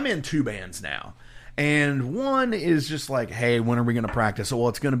I'm in 2 bands now. And one is just like, hey, when are we going to practice? Well,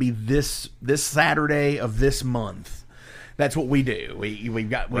 it's going to be this Saturday of this month. That's what we do. We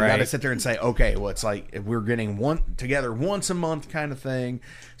got to sit there and say, okay, well, it's like we're getting together once a month kind of thing.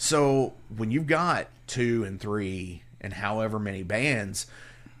 So when you've got 2 and 3 and however many bands,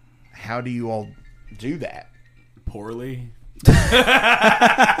 how do you all do that? Poorly.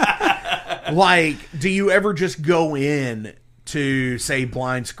 Like, do you ever just go in to, say,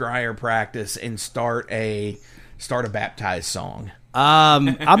 blind scryer practice and start a start a BAPTISE song?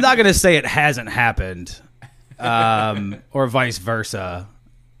 I'm not gonna say it hasn't happened, or vice versa.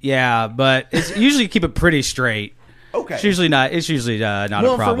 Yeah, but it's usually keep it pretty straight. Okay. It's usually not a problem.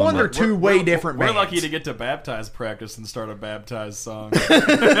 Well, for one, they're two way different We're bands. lucky to get to BAPTISE practice and start a BAPTISE song.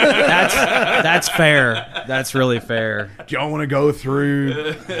 That's fair. That's really fair. Do y'all want to go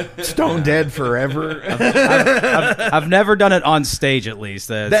through Stone Dead Forever? I've never done it on stage, at least.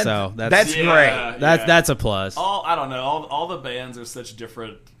 So that's great. That's a plus. I don't know. All the bands are such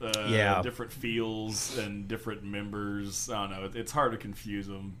different, different feels and different members. I don't know. It's hard to confuse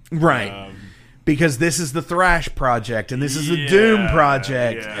them, Right. Because this is the thrash project, and this is the doom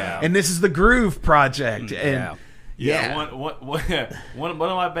project, and this is the groove project, and one of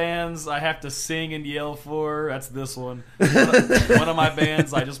my bands I have to sing and yell for. That's this one. One of my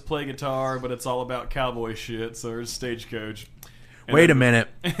bands I just play guitar, but it's all about cowboy shit. So there's Stagecoach. Wait a minute.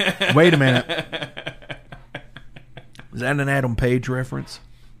 Is that an Adam Page reference?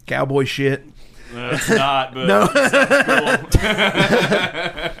 Cowboy shit. It's not, but no.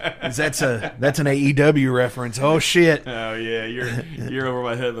 It sounds cool. That's an AEW reference. Oh shit! Oh yeah, you're over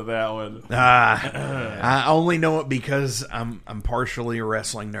my head with that one. I only know it because I'm partially a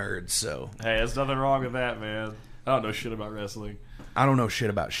wrestling nerd. So hey, there's nothing wrong with that, man. I don't know shit about wrestling. I don't know shit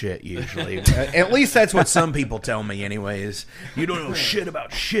about shit usually. At least that's what some people tell me. Anyways, you don't know shit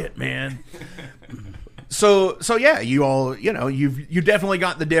about shit, man. So yeah, you all you definitely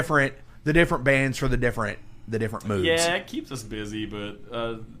got the different bands for the different moods. Yeah, it keeps us busy, but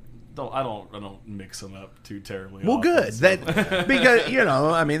I don't mix them up too terribly. Well, often, good. So. That because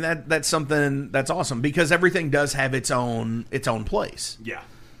I mean that's something that's awesome because everything does have its own place. Yeah,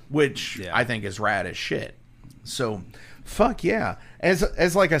 which I think is rad as shit. So, fuck yeah.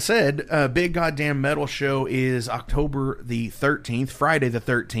 As like I said, Big Goddamn Metal Show is October the 13th, Friday the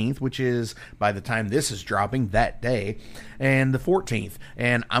 13th, which is, by the time this is dropping, that day, and the 14th.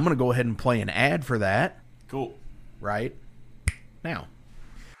 And I'm going to go ahead and play an ad for that. Cool. Right now.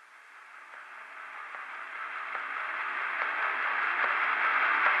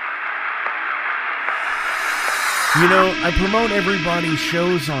 I promote everybody's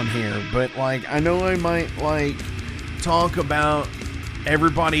shows on here, but, I know I might, talk about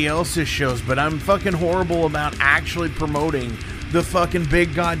everybody else's shows, but I'm fucking horrible about actually promoting the fucking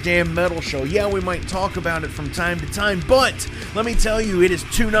Big Goddamn Metal Show. Yeah, we might talk about it from time to time, but let me tell you, it is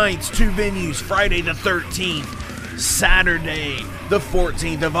 2 nights, 2 venues, Friday the 13th, Saturday the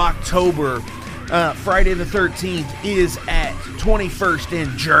 14th of October. Friday the 13th is at 21st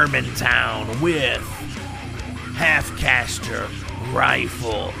in Germantown with Halfcaster,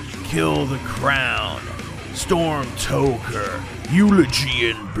 Rifle, Kill the Crown, Storm Toker, Eulogy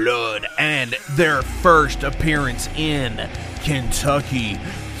in Blood, and their first appearance in Kentucky,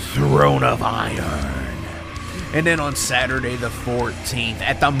 Throne of Iron. And then on Saturday the 14th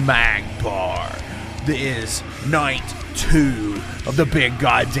at the Mag Bar, is night 2 of the Big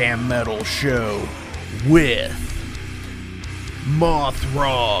Goddamn Metal Show with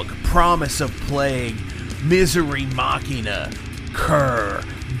Mothrog, Promise of Plague, Misery Machina, Kerr,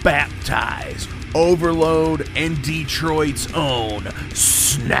 BAPTISE, Overload, and Detroit's own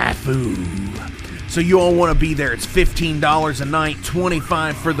Snafu. So you all want to be there. It's $15 a night,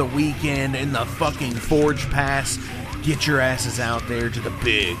 $25 for the weekend, and the fucking Forge Pass. Get your asses out there to the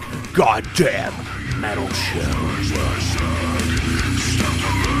Big Goddamn Metal Show.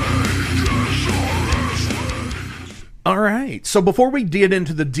 All right, so before we get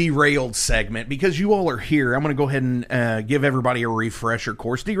into the Derailed segment, because you all are here, I'm going to go ahead and give everybody a refresher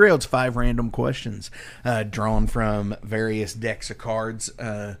course. Derailed's 5 random questions drawn from various decks of cards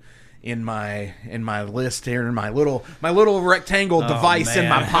in my list here, in my little rectangle device in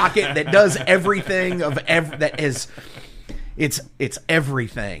my pocket that does everything that is it's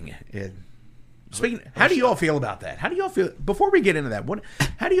everything. Speaking, how do you all feel about that? How do y'all feel before we get into that?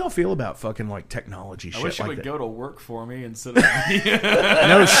 How do y'all feel about fucking technology shit? I wish it like would that? go to work for me instead of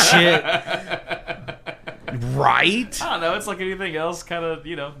No shit. Right? I don't know. It's like anything else, kind of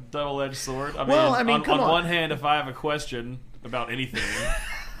double-edged sword. I mean, come on on. one hand, if I have a question about anything,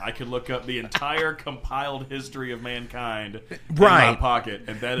 I could look up the entire compiled history of mankind in my pocket,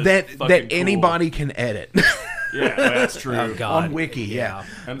 and that is that cool. anybody can edit. Yeah, that's true. Oh, God. On Wiki, yeah.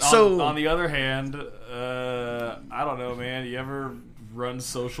 And so on the other hand, I don't know, man. You ever run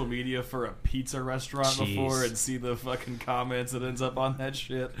social media for a pizza restaurant before and see the fucking comments that ends up on that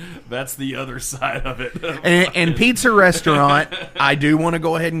shit? That's the other side of it. and pizza restaurant, I do want to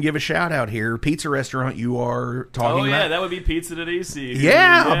go ahead and give a shout out here. Pizza restaurant, you are talking about. That would be Pizza at EC.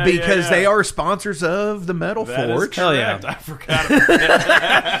 Because they are sponsors of the Metal That Forge. is correct. Hell yeah. I forgot about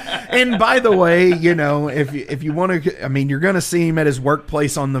that. And by the way, if you want to, I mean, you're going to see him at his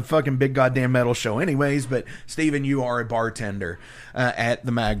workplace on the fucking Big Goddamn Metal Show anyways, but Steven, you are a bartender at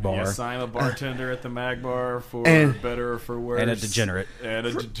the Mag Bar. Yes, I'm a bartender at the Mag Bar, for better or for worse. And a degenerate. And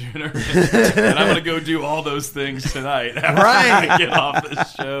I'm going to go do all those things tonight after I get off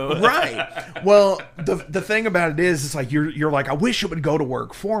this show. Right. Well, the thing about it is, it's like you're like, I wish it would go to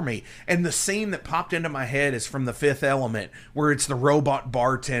work for me. And the scene that popped into my head is from The Fifth Element, where it's the robot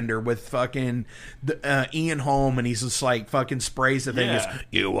bartender with fucking Ian Holm, and he's just like fucking sprays the thing. Yeah.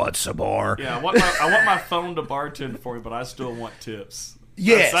 You want some more? Yeah, I want my phone to bartend for me, but I still want tips.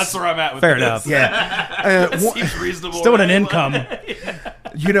 Yes. That's where I'm at with Fair this. enough. Yeah. It seems reasonable. Still with an income.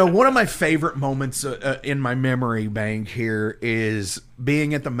 One of my favorite moments in my memory bank here is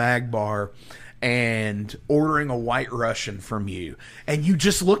being at the Mag Bar and ordering a White Russian from you. And you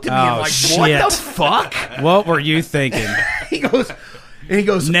just looked at me and like, shit. what the fuck? What were you thinking? He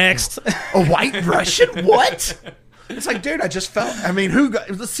goes, Next. a White Russian? What? It's like, dude, I just felt. I mean,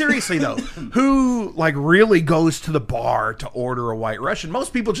 seriously though, who like really goes to the bar to order a White Russian?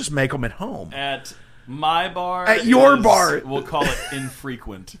 Most people just make them at home. At my bar, at your bar, we'll call it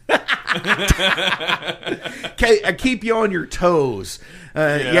infrequent. Okay, I keep you on your toes.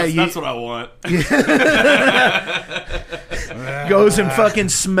 That's what I want. Goes and fucking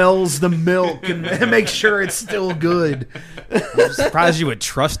smells the milk and makes sure it's still good. I'm surprised you would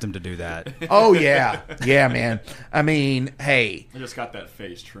trust him to do that. Oh yeah, man. I mean, hey, I just got that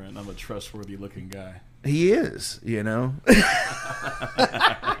face, Trent. I'm a trustworthy looking guy. He is,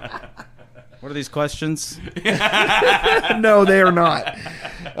 What are these questions? No, they are not.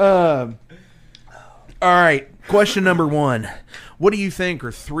 All right, question number 1. What do you think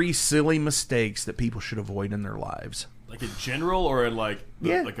are 3 silly mistakes that people should avoid in their lives? Like in general, or in like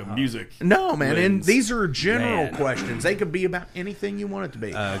a music? No, man. lens? And these are general questions. They could be about anything you want it to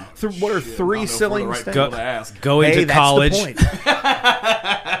be. What are 3 silly mistakes? Go into college. That's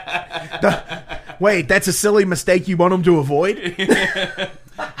the point. Wait, that's a silly mistake you want them to avoid?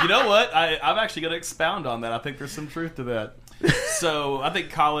 You know what? I'm actually going to expound on that. I think there's some truth to that. So I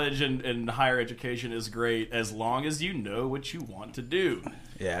think college and higher education is great as long as you know what you want to do.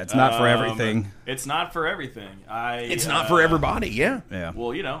 Yeah, it's not for everything. It's not for everything. It's not for everybody. Yeah.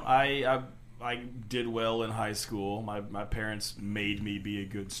 Well, I did well in high school. My parents made me be a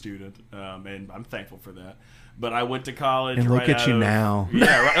good student, and I'm thankful for that. But I went to college. And look at you now.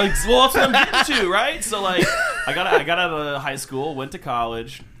 Yeah, right. Well, that's what I'm getting to, right? So, like, I got out of high school, went to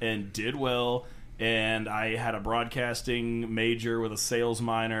college, and did well. And I had a broadcasting major with a sales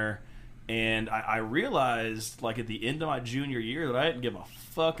minor. And I realized, like, at the end of my junior year that I didn't give a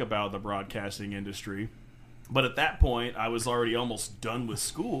fuck about the broadcasting industry. But at that point, I was already almost done with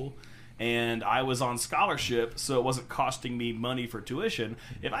school. And I was on scholarship, so it wasn't costing me money for tuition.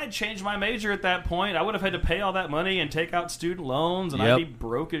 If I had changed my major at that point, I would have had to pay all that money and take out student loans, and I'd be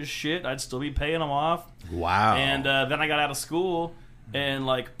broke as shit. I'd still be paying them off. Wow. And then I got out of school and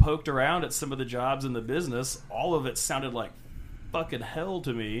like poked around at some of the jobs in the business. All of it sounded like fucking hell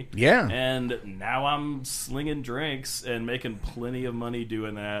to me. Yeah. And now I'm slinging drinks and making plenty of money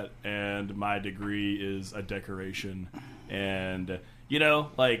doing that, and my degree is a decoration. And,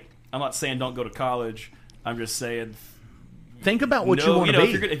 like... I'm not saying don't go to college. I'm just saying think about what you want to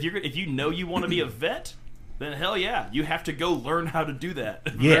be. If you know you want to be a vet, then hell yeah, you have to go learn how to do that.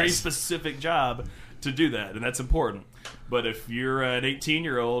 Yes. Very specific job to do that, and that's important. But if you're an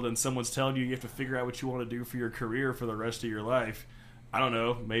 18-year-old and someone's telling you have to figure out what you want to do for your career for the rest of your life, I don't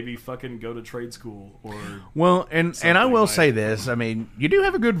know, maybe fucking go to trade school or... Well, and I will say this. I mean, you do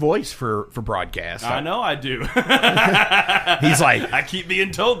have a good voice for broadcast. I know I do. He's like... I keep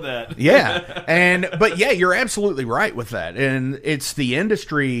being told that. Yeah. But yeah, you're absolutely right with that. And it's the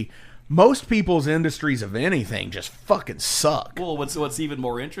industry... Most people's industries of anything just fucking suck. Well, what's even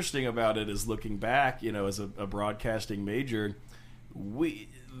more interesting about it is looking back, as a broadcasting major,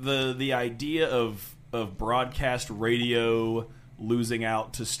 the idea of broadcast radio... losing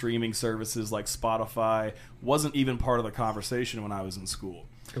out to streaming services like Spotify wasn't even part of the conversation when I was in school.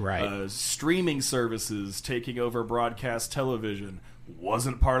 Right. Streaming services taking over broadcast television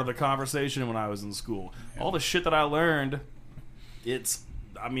wasn't part of the conversation when I was in school. Yeah. All the shit that I learned, I'm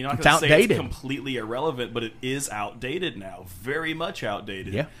not going to say it's completely irrelevant, but it is outdated now. Very much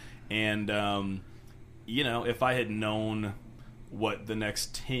outdated. Yeah. And, if I had known what the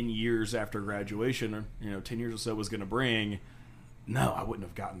next 10 years after graduation, or 10 years or so was going to bring... no, I wouldn't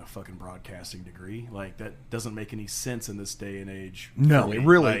have gotten a fucking broadcasting degree. Like, that doesn't make any sense in this day and age. No, it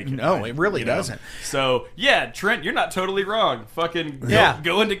really doesn't. So, yeah, Trent, you're not totally wrong. Fucking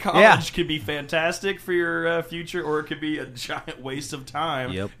go into college could be fantastic for your future, or it could be a giant waste of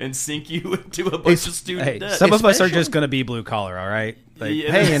time and sink you into a bunch of student debt. Some of us are just going to be blue collar, all right? Like,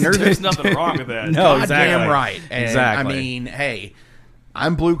 hey, and there's nothing wrong with that. No, goddamn right. And, exactly. I mean, hey,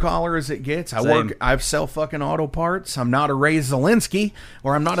 I'm blue collar as it gets. I sell fucking auto parts. I'm not a Ray Zielinski,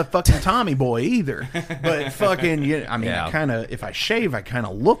 or I'm not a fucking Tommy boy either. But fucking, I mean, I kind of, if I shave, I kind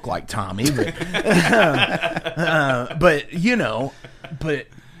of look like Tommy. But, but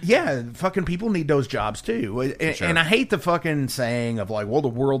yeah, fucking people need those jobs too. And I hate the fucking saying of like, well, the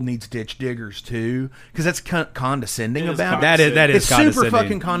world needs ditch diggers too, because that's condescending about it. That is it's condescending. super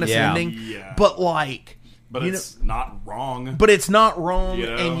fucking condescending. Yeah. But like. But it's not wrong. But it's not wrong. You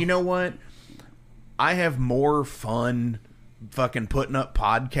know? And you know what? I have more fun fucking putting up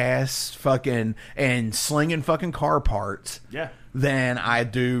podcasts fucking and slinging fucking car parts than I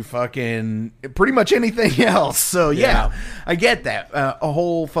do fucking pretty much anything else. So, yeah I get that. A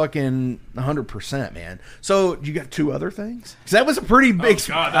whole fucking 100%, man. So, you got 2 other things? Because that was a pretty big... Oh,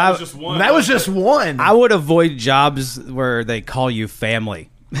 God, that was just one. That was just one. I would avoid jobs where they call you family.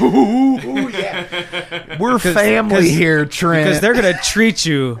 Ooh, yeah. We're family here, Trent. Because they're going to treat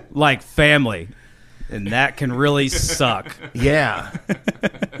you like family. And that can really suck. Yeah.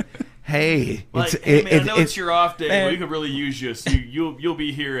 Hey, like, man, I know it's your off day, but we could really use you. So you'll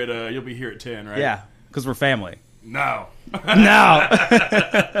be here at 10, right? Yeah, because we're family. No. No.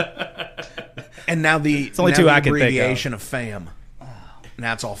 And now it's only 2 I can think abbreviation of fam.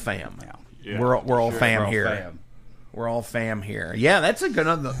 Now it's all fam. Yeah. We're all fam here. Fam. We're all fam here. Yeah, that's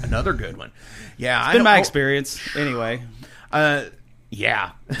another good one. Yeah, it's been my experience anyway.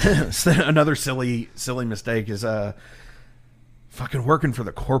 Yeah. Another silly mistake is fucking working for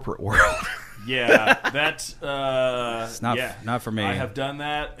the corporate world. Yeah, that's it's not for me. I have done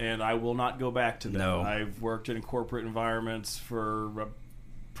that, and I will not go back to that. No. I've worked in corporate environments for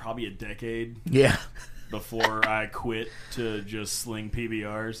probably a decade. Yeah. Before I quit to just sling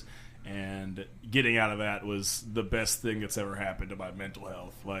PBRs. And getting out of that was the best thing that's ever happened to my mental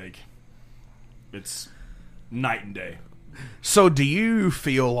health. Like, it's night and day. So do you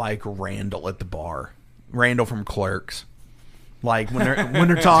feel like Randall at the bar? Randall from Clerks? Like, when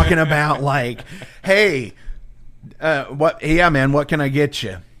they're talking about, like, hey, what can I get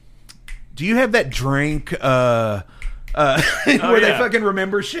you? Do you have that drink, where they fucking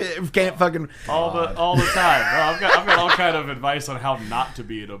remember shit, can't fucking all the time. Well, I've got all kind of advice on how not to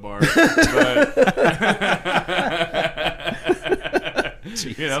be at a bar, but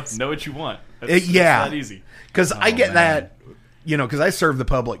know what you want. It's that easy. Because I get that, because I serve the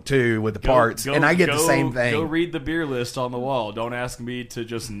public too with the parts, and I get the same thing. Go read the beer list on the wall. Don't ask me to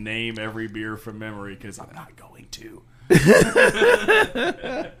just name every beer from memory, because I'm not going to.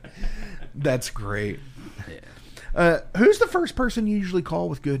 That's great. Who's the first person you usually call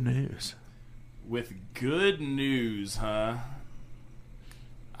with good news? With good news, huh?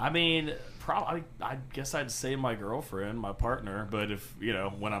 I mean, probably. I guess I'd say my girlfriend, my partner. But if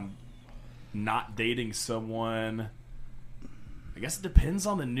when I'm not dating someone, I guess it depends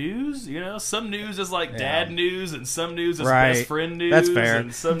on the news. Some news is like dad news, and some news is best friend news. That's fair.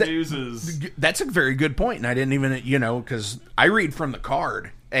 And some news is. That's a very good point, and I didn't even because I read from the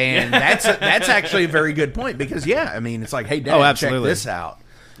card. And that's actually a very good point, because I mean, it's like, hey, Dad, check this out.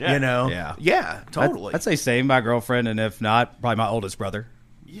 Yeah. Yeah, totally. I'd say same my girlfriend, and if not, probably my oldest brother.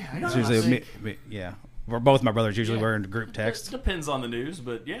 Yeah, it's usually me. Yeah, we're both my brothers. Usually we're in group text. It depends on the news,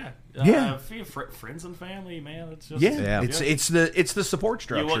 but friends and family, man. It's just it's the support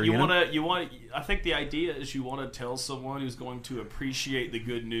structure. You want. I think the idea is you want to tell someone who's going to appreciate the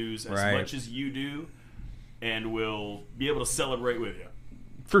good news as much as you do, and will be able to celebrate with you.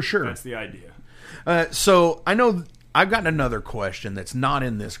 For sure. That's the idea. So I know I've got another question that's not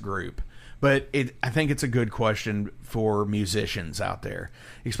in this group, but I think it's a good question for musicians out there,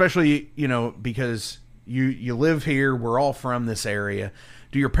 especially, because you live here. We're all from this area.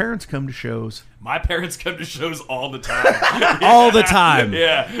 Do your parents come to shows? My parents come to shows all the time. All the time.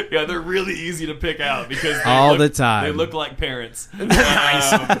 Yeah, they're really easy to pick out because the time they look like parents.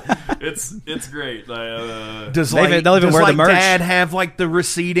 It's great. They'll even wear the merch. Dad have like the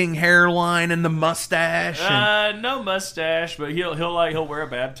receding hairline and the mustache? No mustache, but he'll wear a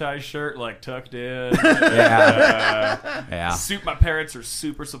baptized shirt like tucked in. Yeah. My parents are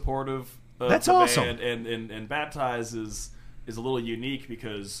super supportive of That's the awesome. band, and Baptise is a little unique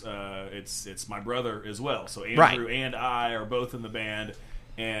because it's my brother as well. So Andrew and I are both in the band,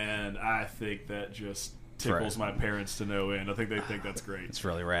 and I think that just tickles my parents to no end. I think they think that's great. It's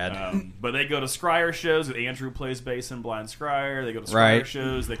really rad. But they go to Scryer shows. Andrew plays bass in Blind Scryer. They go to Scryer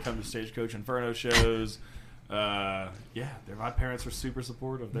shows. They come to Stagecoach Inferno shows. My parents are super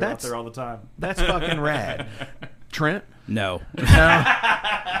supportive. They're out there all the time. That's fucking rad. Trent? No.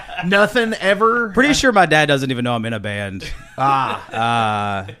 Nothing ever? Pretty sure my dad doesn't even know I'm in a band.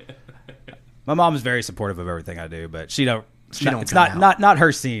 My mom is very supportive of everything I do, but it's not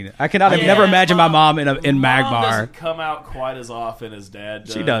her scene. I cannot have never imagined my mom in Magmar. Mom doesn't come out quite as often as Dad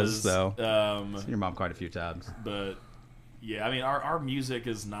does. She does, though. I've seen your mom quite a few times. But yeah, I mean, our music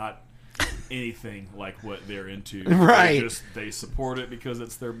is not anything like what they're into. Right. They support it because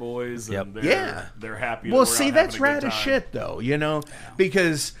it's their boys, and they're happy. Well, see, that's rad as shit, though.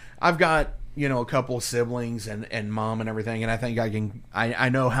 Because I've got a couple of siblings and mom and everything, and I think I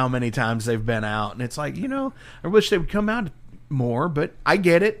know how many times they've been out, and it's like I wish they would come out more, but I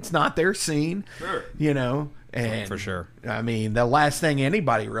get it. It's not their scene, sure. And for sure. I mean, the last thing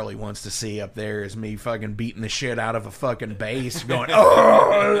anybody really wants to see up there is me fucking beating the shit out of a fucking bass, going,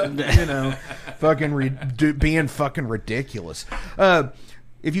 being fucking ridiculous.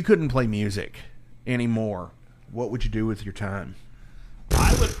 If you couldn't play music anymore, what would you do with your time?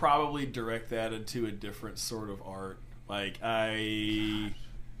 I would probably direct that into a different sort of art. Like, I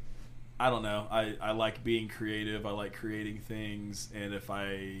don't know. I like being creative. I like creating things. And if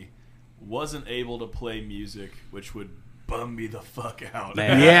I wasn't able to play music, which would bum me the fuck out.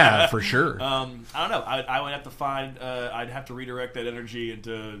 Yeah, for sure. I don't know. I would have to find. I'd have to redirect that energy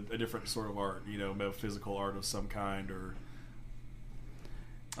into a different sort of art. Physical art of some kind, or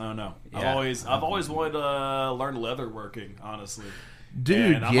I don't know. Yeah. I've always wanted to learn leatherworking. Honestly,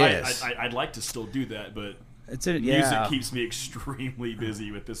 dude. Yes, I'd like to still do that, but music keeps me extremely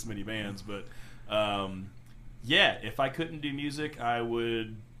busy with this many bands. But if I couldn't do music,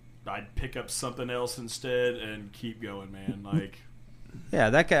 I'd pick up something else instead and keep going, man. Like, yeah,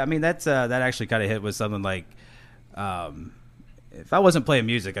 that actually kind of hit with something like, if I wasn't playing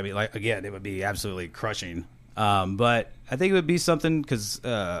music, I mean, like, again, it would be absolutely crushing. But I think it would be something because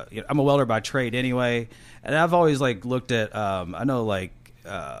I'm a welder by trade anyway, and I've always looked at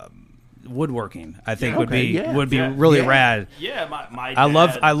woodworking. I think would be really rad. Yeah, my I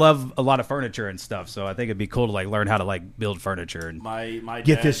love a lot of furniture and stuff, so I think it'd be cool to learn how to build furniture and my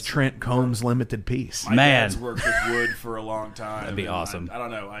get this Trent Combs limited piece. My dad's worked with wood for a long time. That'd be awesome. I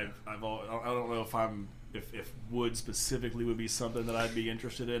don't know. I don't know if wood specifically would be something that I'd be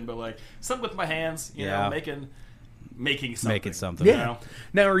interested in, but something with my hands, making something. Yeah.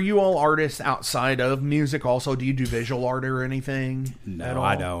 Now, are you all artists outside of music? Also, do you do visual art or anything? No,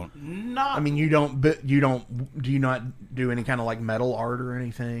 I don't. Not. I mean, you don't. But you don't. Do you not do any kind of metal art or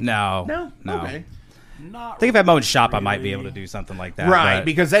anything? No. Okay. Not I think if I had my own shop, really. I might be able to do something like that. Right, but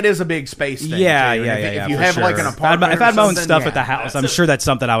because that is a big space thing. Yeah, too. If you for have sure. an apartment, if I had my own stuff at at the house, I'm sure that's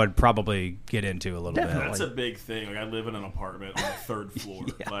something I would probably get into a little bit. That's a big thing. I live in an apartment on the third floor.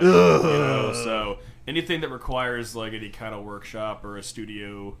 Yeah. So anything that requires any kind of workshop or a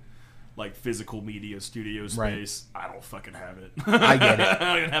studio, physical media studio space, I don't fucking have it. I get it. I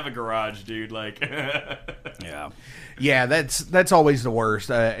don't even have a garage, dude. Yeah, that's always the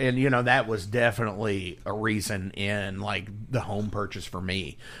worst. And that was definitely a reason in the home purchase for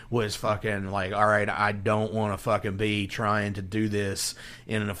me was fucking all right, I don't want to fucking be trying to do this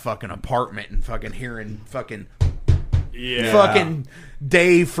in a fucking apartment and fucking hearing fucking fucking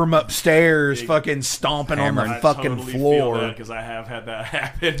Dave from upstairs fucking stomping on the fucking floor. Because I have had that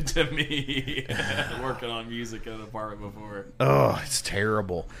happen to me working on music in an apartment before. Oh, it's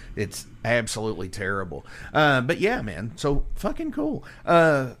terrible. It's absolutely terrible. But yeah, man. So fucking cool.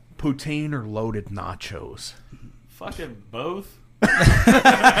 Poutine or loaded nachos? Fucking both.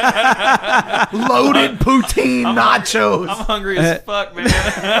 Loaded poutine nachos. I'm hungry as fuck, man.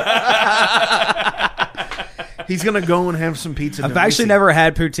 He's gonna go and have some pizza. I've actually never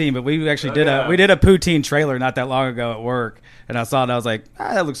had poutine, but we actually did a poutine trailer not that long ago at work, and I saw it and I was like,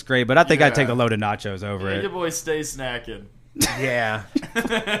 that looks great, but I think I'd take a load of nachos over it. Your boy stay snacking. Yeah. Get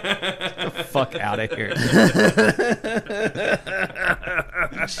the fuck out of here.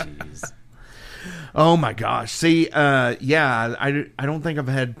 Jeez. Oh my gosh. See, I don't think I've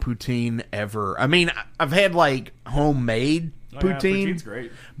had poutine ever. I mean, I've had homemade poutine. Poutine's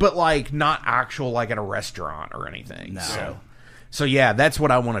great. But not actual at a restaurant or anything. No. So yeah, that's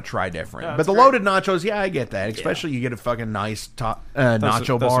what I want to try different. Yeah, but the loaded nachos, I get that. Especially you get a fucking nice nacho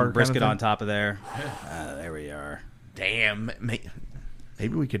throw bar. Some brisket on top of there. There we are. Damn. Maybe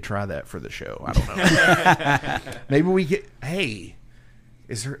we could try that for the show. I don't know. Maybe we could. Hey,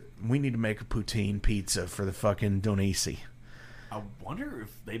 we need to make a poutine pizza for the fucking Donisi. I wonder if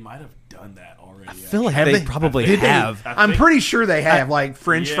they might have done that already. I feel like they probably have. I'm pretty sure they have, like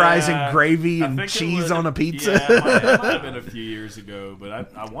French fries and gravy and cheese on a pizza. Yeah, it might have been a few years ago,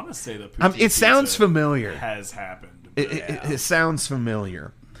 but I want to say the poutine it sounds pizza familiar. has happened. It sounds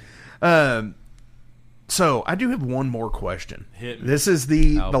familiar. So I do have one more question. Hit me. This is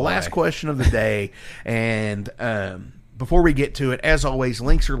the last question of the day, and before we get to it, as always,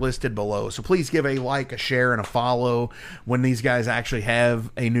 links are listed below. So please give a like, a share, and a follow when these guys actually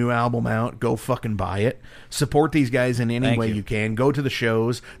have a new album out. Go fucking buy it. Support these guys in any way you can. Go to the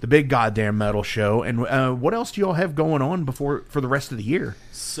shows, the Big Goddamn Metal Show, and what else do y'all have going on for the rest of the year?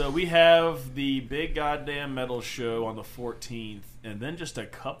 So we have the Big Goddamn Metal Show on the 14th, and then just a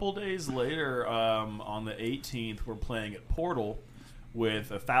couple days later, on the 18th, we're playing at Portal with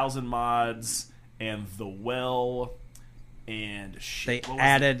 1,000 Mods and The Well. And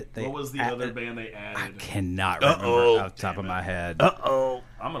what was the other band they added? I cannot remember off the top of my head. I'm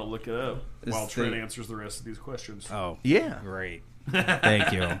gonna look it up while Trent answers the rest of these questions. Oh, yeah, great.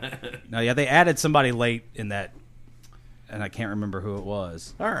 Thank you. No, yeah, they added somebody late in that, and I can't remember who it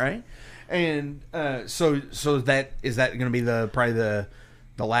was. All right, and so that is that going to be probably the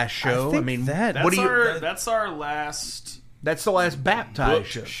last show? I mean, that's our last. That's the last Baptise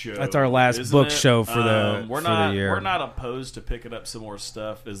show. That's our last book show for the year. We're not opposed to picking up some more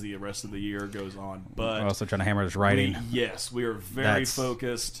stuff as the rest of the year goes on, but we're also trying to hammer this writing. We are very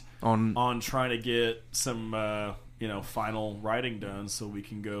focused on trying to get some final writing done so we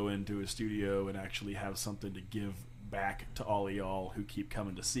can go into a studio and actually have something to give back to all of y'all who keep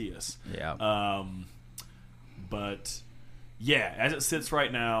coming to see us. Yeah. But yeah, as it sits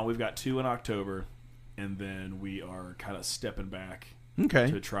right now, we've got 2 in October. And then we are kind of stepping back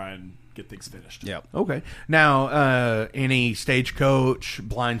to try and get things finished. Yeah. Okay. Now, any Stagecoach,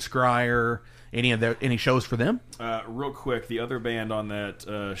 Blind Scryer, any shows for them? Real quick, the other band on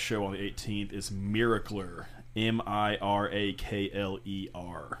that show on the 18th is Miracler, Mirakler.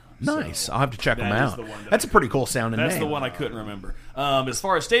 Nice. So I'll have to check them out. That's a pretty cool sounding name. That's the one I couldn't remember. As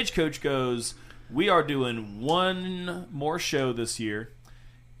far as Stagecoach goes, we are doing one more show this year.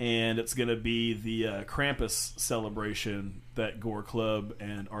 And it's going to be the Krampus celebration that Gore Club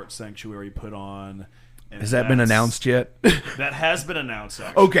and Art Sanctuary put on. And has that been announced yet? That has been announced,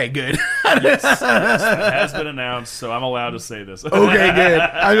 actually. Okay, good. Yes, that has been announced, so I'm allowed to say this. Okay, good.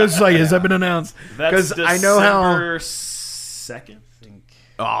 I was like, has that been announced? Because I know how... December 2nd?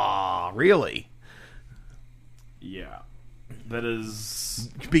 Oh, really? Yeah. That is...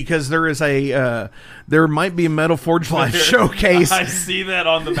 Because there is there might be a Metal Forge Live showcase. I see that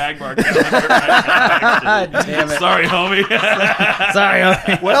on the Magmar calendar. Damn it. Sorry, homie. Sorry,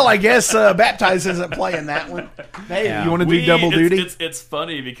 homie. Well, I guess Baptise isn't playing that one. Hey, you want to do double duty? It's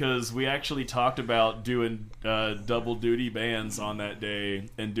funny because we actually talked about doing double duty bands on that day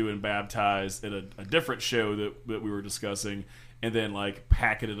and doing Baptise at a different show that we were discussing, and then like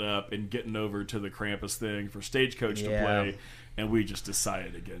packing it up and getting over to the Krampus thing for Stagecoach to play. And we just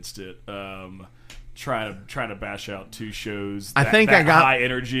decided against it. Trying to bash out 2 shows. I got high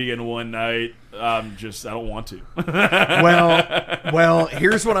energy in one night. I don't want to. well,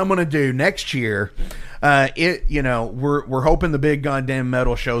 here's what I'm going to do next year. We're hoping the Big Goddamn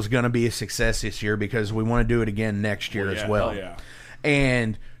Metal Show is going to be a success this year because we want to do it again next year as well. Yeah.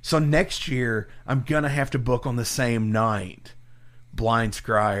 And so next year I'm going to have to book on the same night. Blind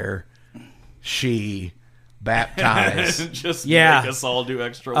Scryer, Baptise. Just make us all do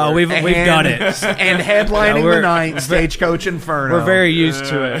extra work. Oh, we've done it. And headlining the night, Stagecoach Inferno. We're very used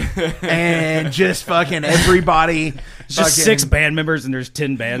to it. And just fucking everybody. Just 6 band members and there's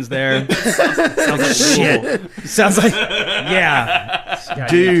 10 bands there. Sounds like shit. Sounds like, yeah.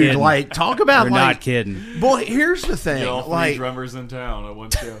 Dude, like, talk about We're not kidding. Boy, here's the thing. All 3 drummers in town at one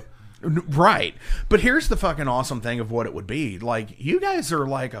show. Right. But here's the fucking awesome thing of what it would be. Like, you guys are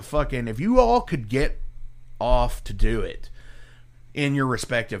like a fucking, if you all could get off to do it in your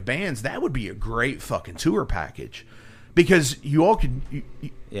respective bands, that would be a great fucking tour package because you all could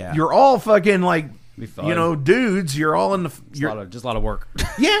you're all fucking like dudes, you're all in the just a lot of work.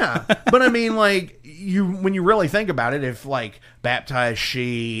 Yeah. But I mean, like, when you really think about it, if like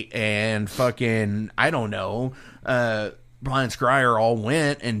Baptise, and fucking I don't know, Blind Scryer all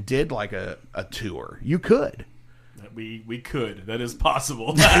went and did like a tour, you could. We could. That is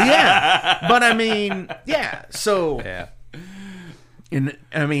possible. Yeah. But I mean, yeah. So, yeah. And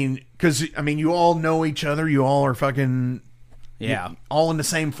I mean, because you all know each other. You all are fucking all in the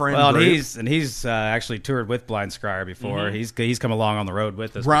same friend group. He's actually toured with Blind Scryer before. Mm-hmm. He's come along on the road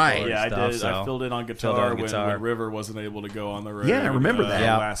with us. Right. Before yeah, and stuff, I did. So. I filled in on guitar, when River wasn't able to go on the road. Yeah, I remember that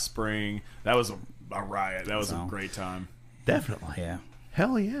last spring. That was a riot. That was a great time. Definitely. Yeah.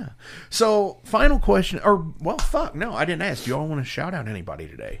 Hell yeah. So, final question, or, well, fuck, no, I didn't ask. Do y'all want to shout out anybody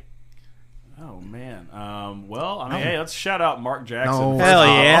today? Oh, man. Well, I mean, hey, let's shout out Mark Jackson. No. Hell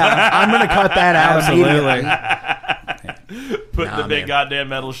yeah. I'm going to cut that out Absolutely. immediately. Put the big man. goddamn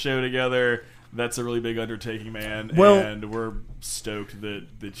metal show together. That's a really big undertaking, man. Well- and we're stoked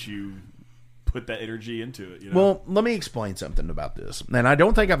that you put that energy into it. You know? Well, let me explain something about this. And I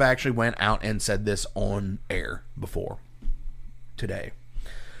don't think I've actually went out and said this on air before today.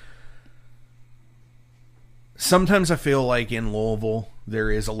 Sometimes I feel like in Louisville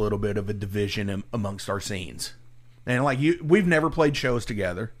there is a little bit of a division amongst our scenes, and like we've never played shows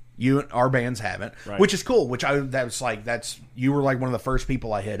together. Our bands haven't, Right. which is cool. You were like one of the first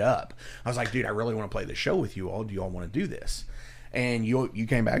people I hit up. I was like, dude, I really want to play this show with you all. Do you all want to do this? And you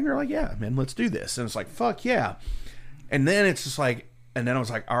came back and you're like, yeah, man, let's do this. And it's like, fuck yeah. And then it's just like, and then I was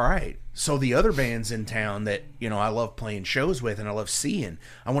like, all right. So the other bands in town that I love playing shows with and I love seeing,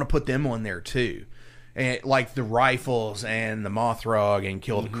 I want to put them on there too. And like the Rifles and the Mothrawk and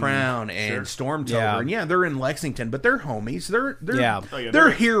Kill the Crown and Stormtober, Yeah. and they're in Lexington, but they're homies. They're Yeah. Oh, yeah,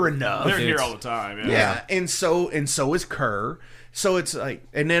 they're here enough. they're here all the time. Yeah, and so is Kerr. So it's like,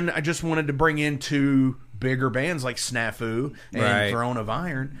 and then I just wanted to bring in two bigger bands like Snafu and Right. Throne of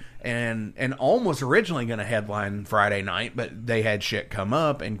Iron, and almost originally going to headline Friday night, but they had shit come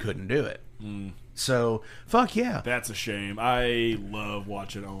up and couldn't do it. So fuck yeah. That's a shame. I love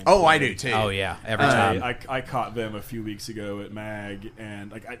watching Owen. Oh, play. I do too. Oh yeah, every time. I caught them a few weeks ago at MAG,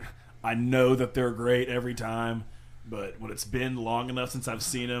 and like I know that they're great every time, but when it's been long enough since I've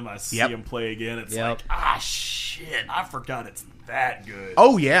seen them, I see them play again. It's Yep. like, shit, I forgot it's that good.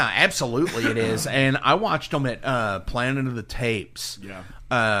 Oh yeah, absolutely it is. And I watched them at Planet of the Tapes.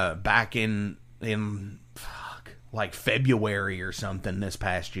 Yeah. Back in like February or something this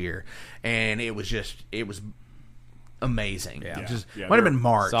past year, and it was amazing. Yeah. Just Yeah, might have they're- been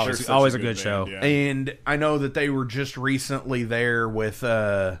March. It's They're such always a good band, show. yeah. And I know that they were just recently there with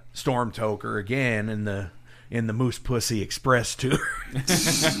Stormtoker again in the Moose Pussy Express tour.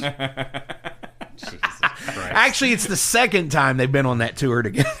 Actually, it's the second time they've been on that tour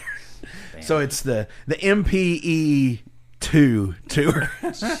together. So it's the MPE 2 tour.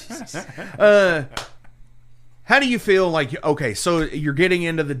 How do you feel like, okay, so you're getting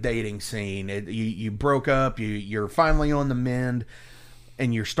into the dating scene. You broke up, you're finally on the mend,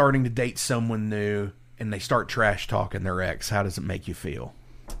 and you're starting to date someone new, and they start trash talking their ex. How does it make you feel?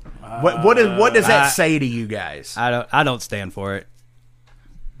 What does that say to you guys? I don't stand for it.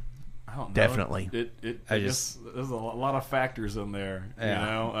 I don't know. Definitely. I guess there's a lot of factors in there.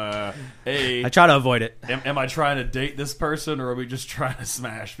 Yeah. You know, I try to avoid it. am I trying to date this person, or are we just trying to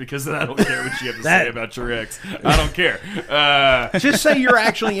smash? Because then I don't care what you have to say about your ex. I don't care. Just say you're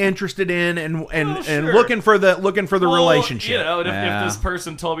actually interested in and sure. looking for the relationship. You know, and Yeah. if this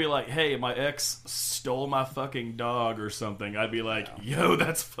person told me like, "Hey, my ex stole my fucking dog" or something, I'd be like, "Yo,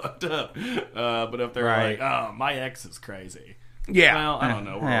 that's fucked up." But if they're Right. like, "Oh, my ex is crazy," Yeah. well, I don't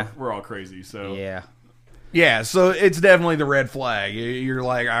know. Yeah. We're all crazy, so Yeah. Yeah, so it's definitely the red flag. You're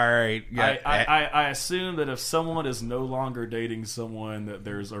like, all right. I assume that if someone is no longer dating someone, that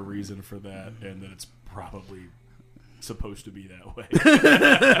there's a reason for that, and that it's probably supposed to be that way.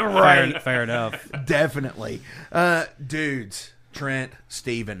 right. Fair enough. Definitely. Dudes, Trent,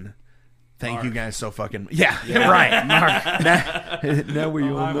 Steven, thank you guys so fucking... Yeah, right. Mark. Now we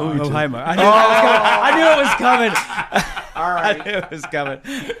all know each Oh, other. hi, Mark. I knew it was coming. All right. I knew it was coming.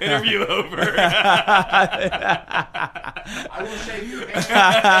 Interview over. I will shake your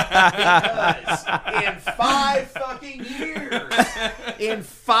hand because in 5 fucking years,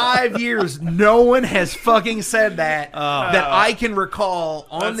 5 years, no one has fucking said that I can recall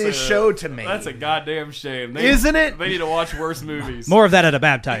on this show to me. That's a goddamn shame. Isn't it? They need to watch worse movies. More of that at a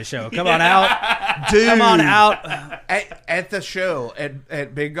baptized show. Come on out. Dude, Come on out. At the show,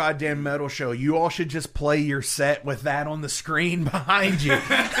 at Big Goddamn Metal Show, you all should just play your set with that on the screen behind you.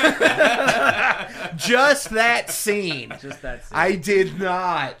 Just that scene. Just that scene. I did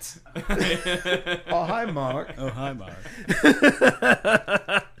not. Oh, hi, Mark. Oh, hi, Mark.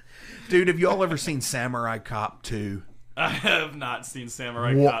 Dude, have you all ever seen Samurai Cop 2? I have not seen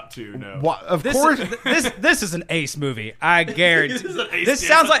Samurai Cop 2, no. What? Of This, course. this is an ace movie. I guarantee. This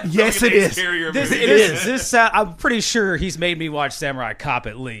sounds like Yes, it is. I'm pretty sure he's made me watch Samurai Cop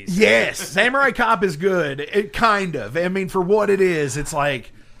at least. Yes, Samurai Cop is good. It kind of. I mean, for what it is, it's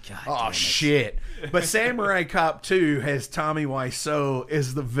like, oh shit. But Samurai Cop 2 has Tommy Wiseau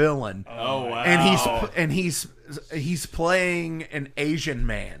as the villain. Oh wow. And he's playing an Asian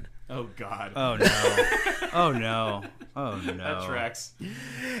man. Oh god. Oh no. Oh no. Oh no. That tracks.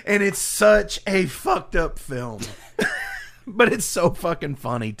 And it's such a fucked up film. But it's so fucking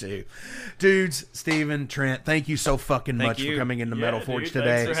funny, too. Dudes, Steven, Trent, thank you so fucking much for coming into Metal Forge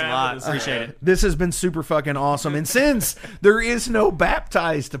today. Thanks for a lot. us. Appreciate it. This has been super fucking awesome. And since there is no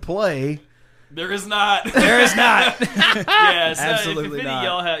Baptise to play... There is not. There is not. Yeah, so Absolutely if any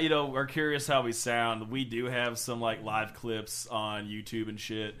not. of y'all are curious how we sound, we do have some like live clips on YouTube and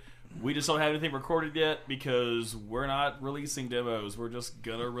shit. We just don't have anything recorded yet because we're not releasing demos. We're just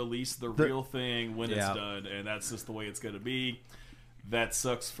gonna release the real thing when it's done, and that's just the way it's gonna be. That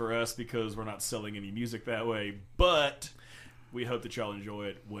sucks for us because we're not selling any music that way, but we hope that y'all enjoy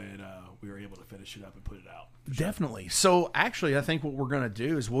it when we are able to finish it up and put it out. Definitely. So, actually, I think what we're going to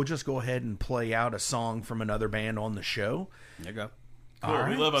do is we'll just go ahead and play out a song from another band on the show. There you go. Cool. Right.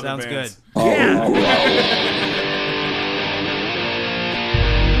 We love other Sounds bands. good. Yeah.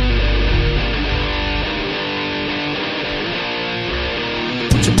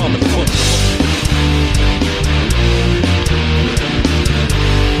 Put your mom in the corner.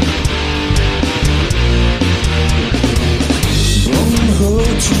 From her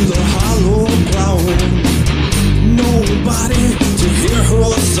to the hollow ground, nobody to hear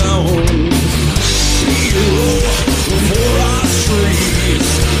her sound. Hero before our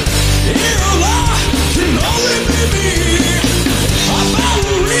streets, Ella can only be me. I'm about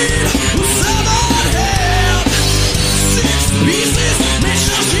to read the severed head. 6 pieces, make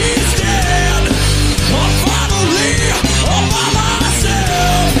sure she's dead. I'm finally all by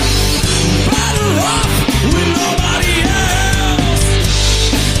myself. Better off with nobody else.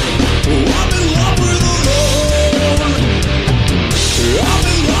 I'm in love with alone. I'm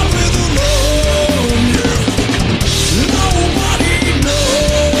in love with alone. Yeah. Nobody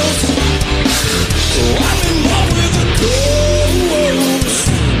knows. I'm in love with a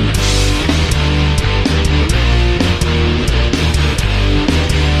ghost.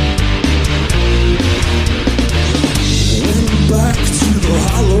 Went back to the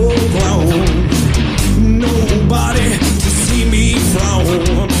hollow ground. Nobody to see me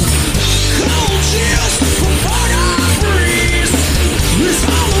frown. Cold chills from fire breeze. This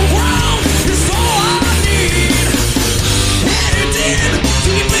hollow ground is all I need. Headed in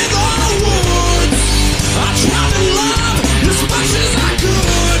deep in the woods. I tried to love as much as I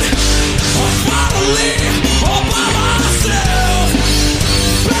could. I'm finally all by myself.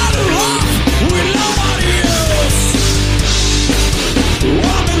 Better off with nobody else.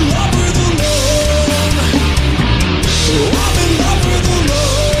 I'm in love with alone. I'm in love with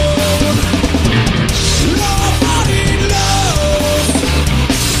alone. Nobody knows.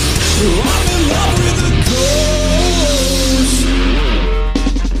 I'm in love with a ghost. I'm in love with a ghost. I'm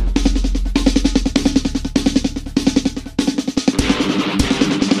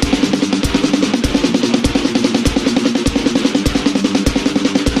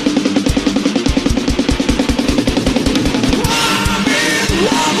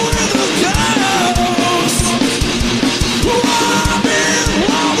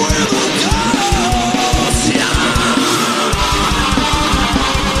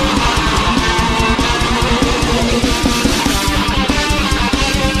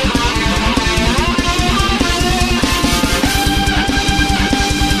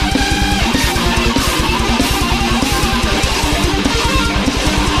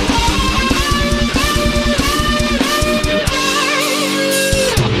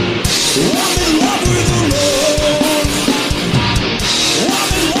love with a ghost. I'm in love with alone.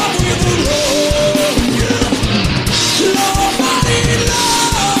 I'm in love with alone. Yeah. Nobody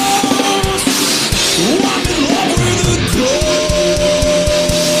knows. I'm in love with a ghost.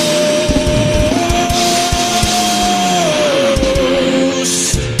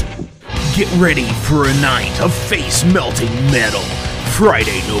 Get ready for a night of face-melting metal.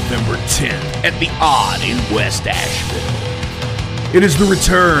 Friday, November 10th at the Odd in West Asheville. It is the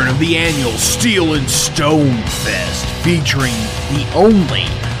return of the annual Steel and Stone Fest, featuring the only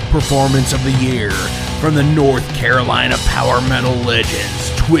performance of the year from the North Carolina power metal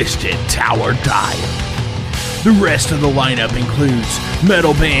legends, Twisted Tower Dire. The rest of the lineup includes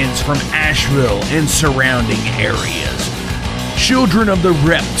metal bands from Asheville and surrounding areas. Children of the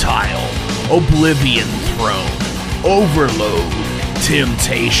Reptile, Oblivion Throne, Overload,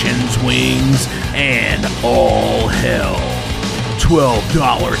 Temptation's Wings, and All Hell.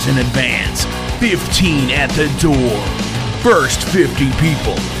 $12 in advance, $15 at the door. First 50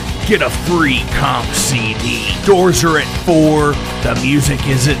 people get a free comp CD. Doors are at 4, the music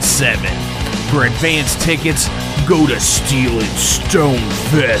is at 7. For advance tickets, go to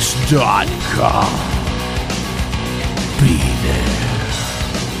steelandstonefest.com. Be there.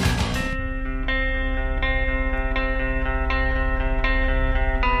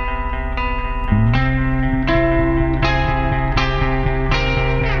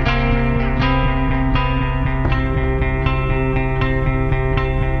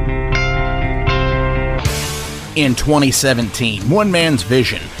 In 2017, one man's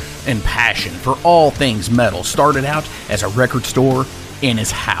vision and passion for all things metal started out as a record store in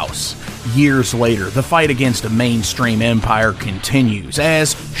his house. Years later, the fight against a mainstream empire continues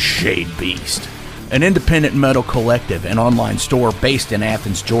as Shade Beast. An independent metal collective and online store based in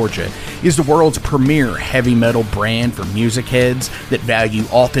Athens, Georgia, is the world's premier heavy metal brand for music heads that value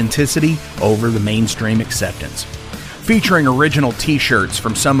authenticity over the mainstream acceptance. Featuring original t-shirts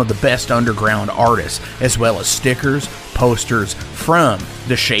from some of the best underground artists, as well as stickers, posters from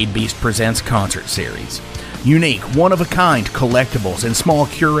the Shade Beast Presents concert series. Unique, one-of-a-kind collectibles and small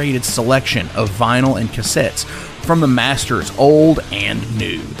curated selection of vinyl and cassettes from the masters old and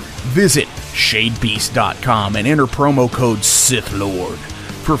new. Visit shadebeast.com and enter promo code SithLord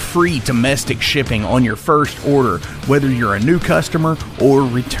for free domestic shipping on your first order, whether you're a new customer or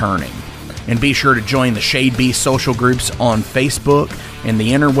returning. And be sure to join the Shade Beast social groups on Facebook and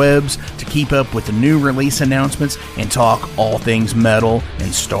the interwebs to keep up with the new release announcements and talk all things metal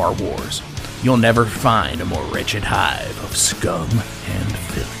and Star Wars. You'll never find a more wretched hive of scum and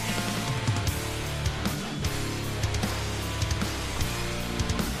filth.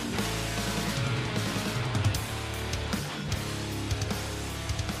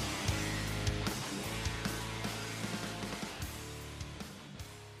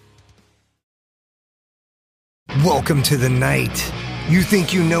 Welcome to the night. You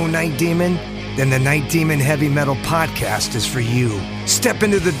think you know Night Demon? Then the Night Demon Heavy Metal Podcast is for you. Step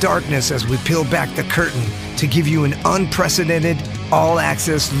into the darkness as we peel back the curtain to give you an unprecedented,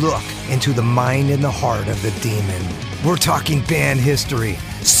 all-access look into the mind and the heart of the demon. We're talking band history,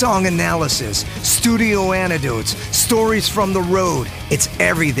 song analysis, studio anecdotes, stories from the road. It's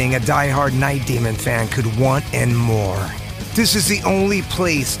everything a diehard Night Demon fan could want and more. This is the only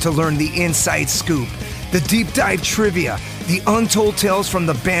place to learn the inside scoop, the deep dive trivia, the untold tales from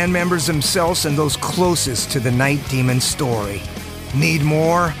the band members themselves and those closest to the Night Demon story. Need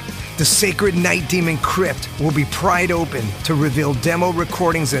more? The sacred Night Demon Crypt will be pried open to reveal demo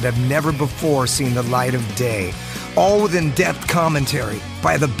recordings that have never before seen the light of day, all with in-depth commentary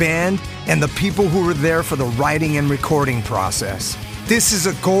by the band and the people who were there for the writing and recording process. This is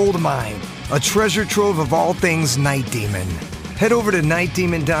a gold mine, a treasure trove of all things Night Demon. Head over to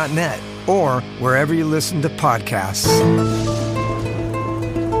nightdemon.net or wherever you listen to podcasts.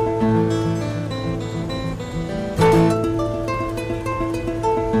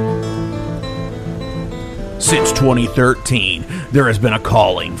 Since 2013, there has been a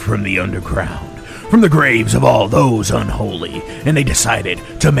calling from the underground, from the graves of all those unholy, and they decided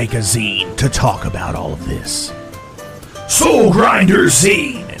to make a zine to talk about all of this. Soul Grinder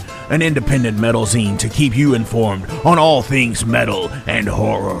Zine! An independent metal zine to keep you informed on all things metal and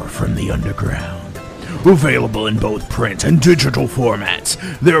horror from the underground. Available in both print and digital formats,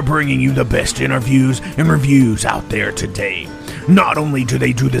 they're bringing you the best interviews and reviews out there today. Not only do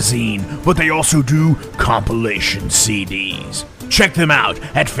they do the zine, but they also do compilation CDs. Check them out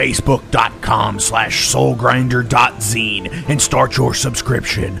at facebook.com/soulgrinder.zine and start your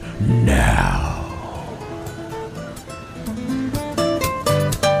subscription now.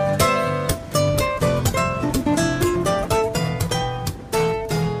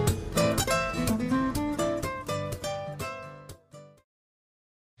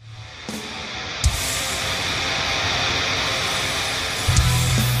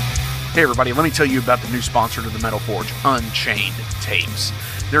 Hey everybody, let me tell you about the new sponsor to the Metal Forge, Unchained Tapes.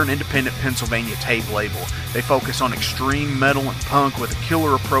 They're an independent Pennsylvania tape label. They focus on extreme metal and punk with a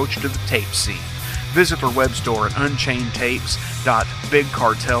killer approach to the tape scene. Visit their web store at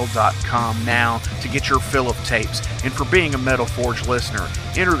unchainedtapes.bigcartel.com now to get your fill of tapes. And for being a Metal Forge listener,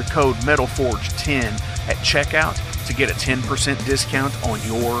 enter the code METALFORGE10 at checkout to get a 10% discount on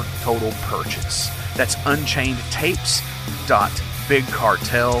your total purchase. That's unchainedtapes.bigcartel.com.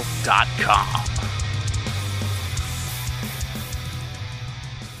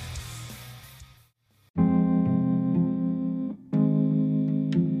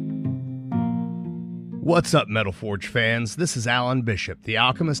 What's up, Metal Forge fans? This is Alan Bishop, the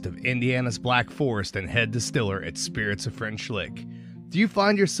alchemist of Indiana's Black Forest and head distiller at Spirits of French Lick. Do you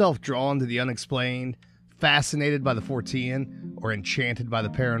find yourself drawn to the unexplained, fascinated by the Fortean, or enchanted by the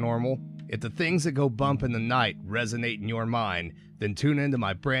paranormal? If the things that go bump in the night resonate in your mind, then tune into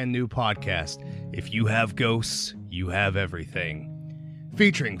my brand new podcast, If You Have Ghosts, You Have Everything.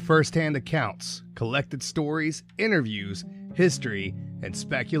 Featuring first-hand accounts, collected stories, interviews, history, and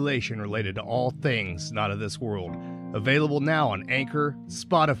speculation related to all things not of this world. Available now on Anchor,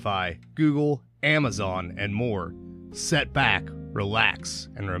 Spotify, Google, Amazon, and more. Set back, relax,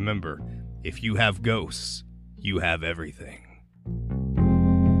 and remember, if you have ghosts, you have everything.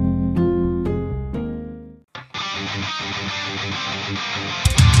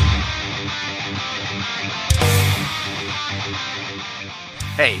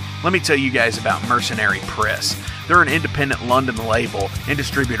 Hey, let me tell you guys about Mercenary Press. They're an independent London label and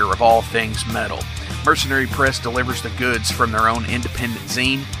distributor of all things metal. Mercenary Press delivers the goods from their own independent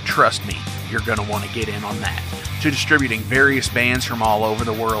zine. Trust me, you're going to want to get in on that. To distributing various bands from all over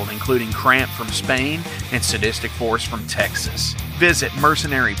the world, including Cramp from Spain and Sadistic Force from Texas. Visit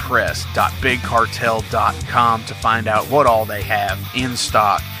mercenarypress.bigcartel.com to find out what all they have in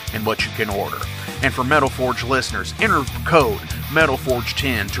stock and what you can order. And for Metal Forge listeners, enter code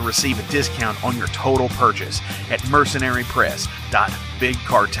MetalForge10 to receive a discount on your total purchase at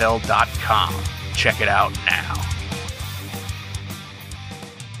mercenarypress.bigcartel.com. Check it out now.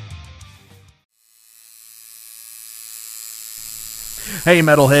 Hey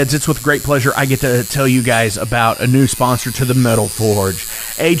Metalheads, it's with great pleasure I get to tell you guys about a new sponsor to the Metal Forge,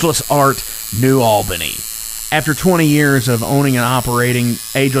 Ageless Art, New Albany. After 20 years of owning and operating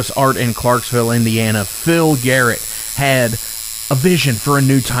Ageless Art in Clarksville, Indiana, Phil Garrett had a vision for a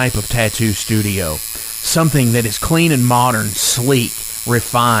new type of tattoo studio. Something that is clean and modern, sleek,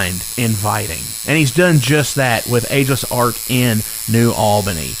 refined, inviting. And he's done just that with Ageless Art in New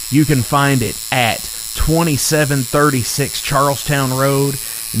Albany. You can find it at 2736 Charlestown Road,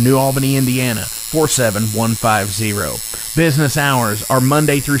 New Albany, Indiana, 47150. Business hours are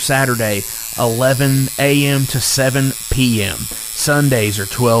Monday through Saturday, 11 a.m. to 7 p.m. Sundays are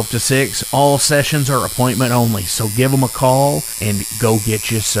 12 to 6. All sessions are appointment only, so give them a call and go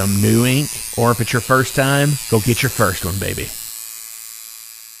get you some new ink. Or if it's your first time, go get your first one, baby.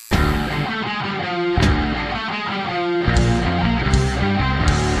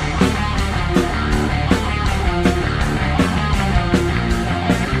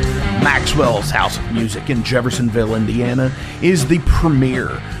 Maxwell's House of Music in Jeffersonville, Indiana is the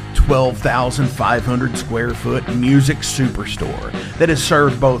premier 12,500 square foot music superstore that has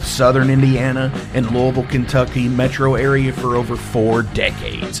served both southern Indiana and Louisville, Kentucky metro area for over 4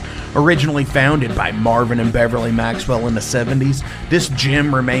 decades. Originally founded by Marvin and Beverly Maxwell in the 70s, this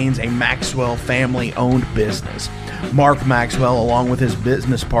gym remains a Maxwell family-owned business. Mark Maxwell, along with his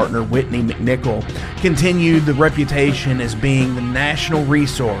business partner Whitney McNichol, continued the reputation as being the national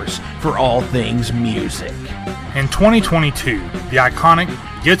resource for all things music. In 2022, the iconic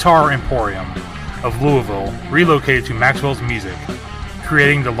Guitar Emporium of Louisville relocated to Maxwell's Music,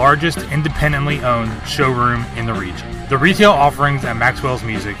 creating the largest independently owned showroom in the region. The retail offerings at Maxwell's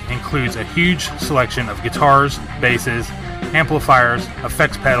Music includes a huge selection of guitars, basses, amplifiers,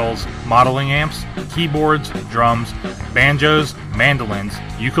 effects pedals, modeling amps, keyboards, drums, banjos, mandolins,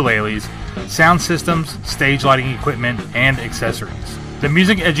 ukuleles, sound systems, stage lighting equipment, and accessories. The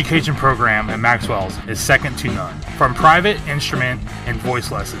music education program at Maxwell's is second to none. From private instrument and voice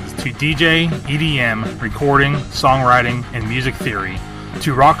lessons to DJ, EDM, recording, songwriting, and music theory,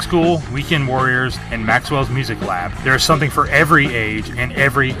 to rock school, weekend warriors, and Maxwell's Music Lab, there is something for every age and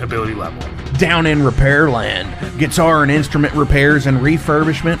every ability level. Down in Repairland, guitar and instrument repairs and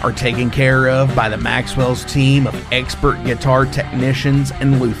refurbishment are taken care of by the Maxwell's team of expert guitar technicians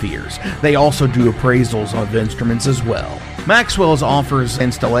and luthiers. They also do appraisals of instruments as well. Maxwell's offers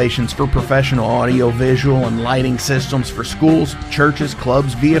installations for professional audio, visual, and lighting systems for schools, churches,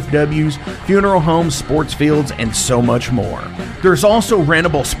 clubs, VFWs, funeral homes, sports fields, and so much more. There's also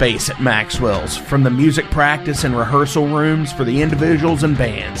rentable space at Maxwell's, from the music practice and rehearsal rooms for the individuals and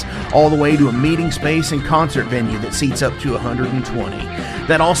bands, all the way to a meeting space and concert venue that seats up to 120.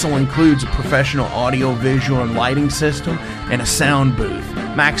 That also includes a professional audio, visual, and lighting system and a sound booth.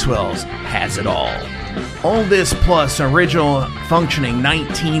 Maxwell's has it all. All this plus an original functioning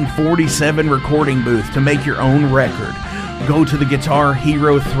 1947 recording booth to make your own record. Go to the Guitar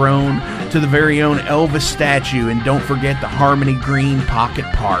Hero throne, to the very own Elvis statue, and don't forget the Harmony Green Pocket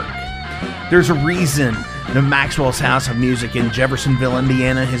Park. There's a reason the Maxwell's House of Music in Jeffersonville,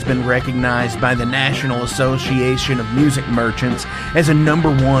 Indiana has been recognized by the National Association of Music Merchants as a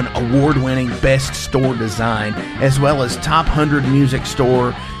 #1 award-winning best store design, as well as top 100 music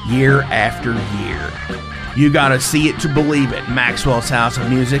store year after year. You gotta see it to believe it. Maxwell's House of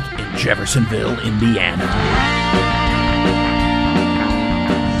Music in Jeffersonville, Indiana.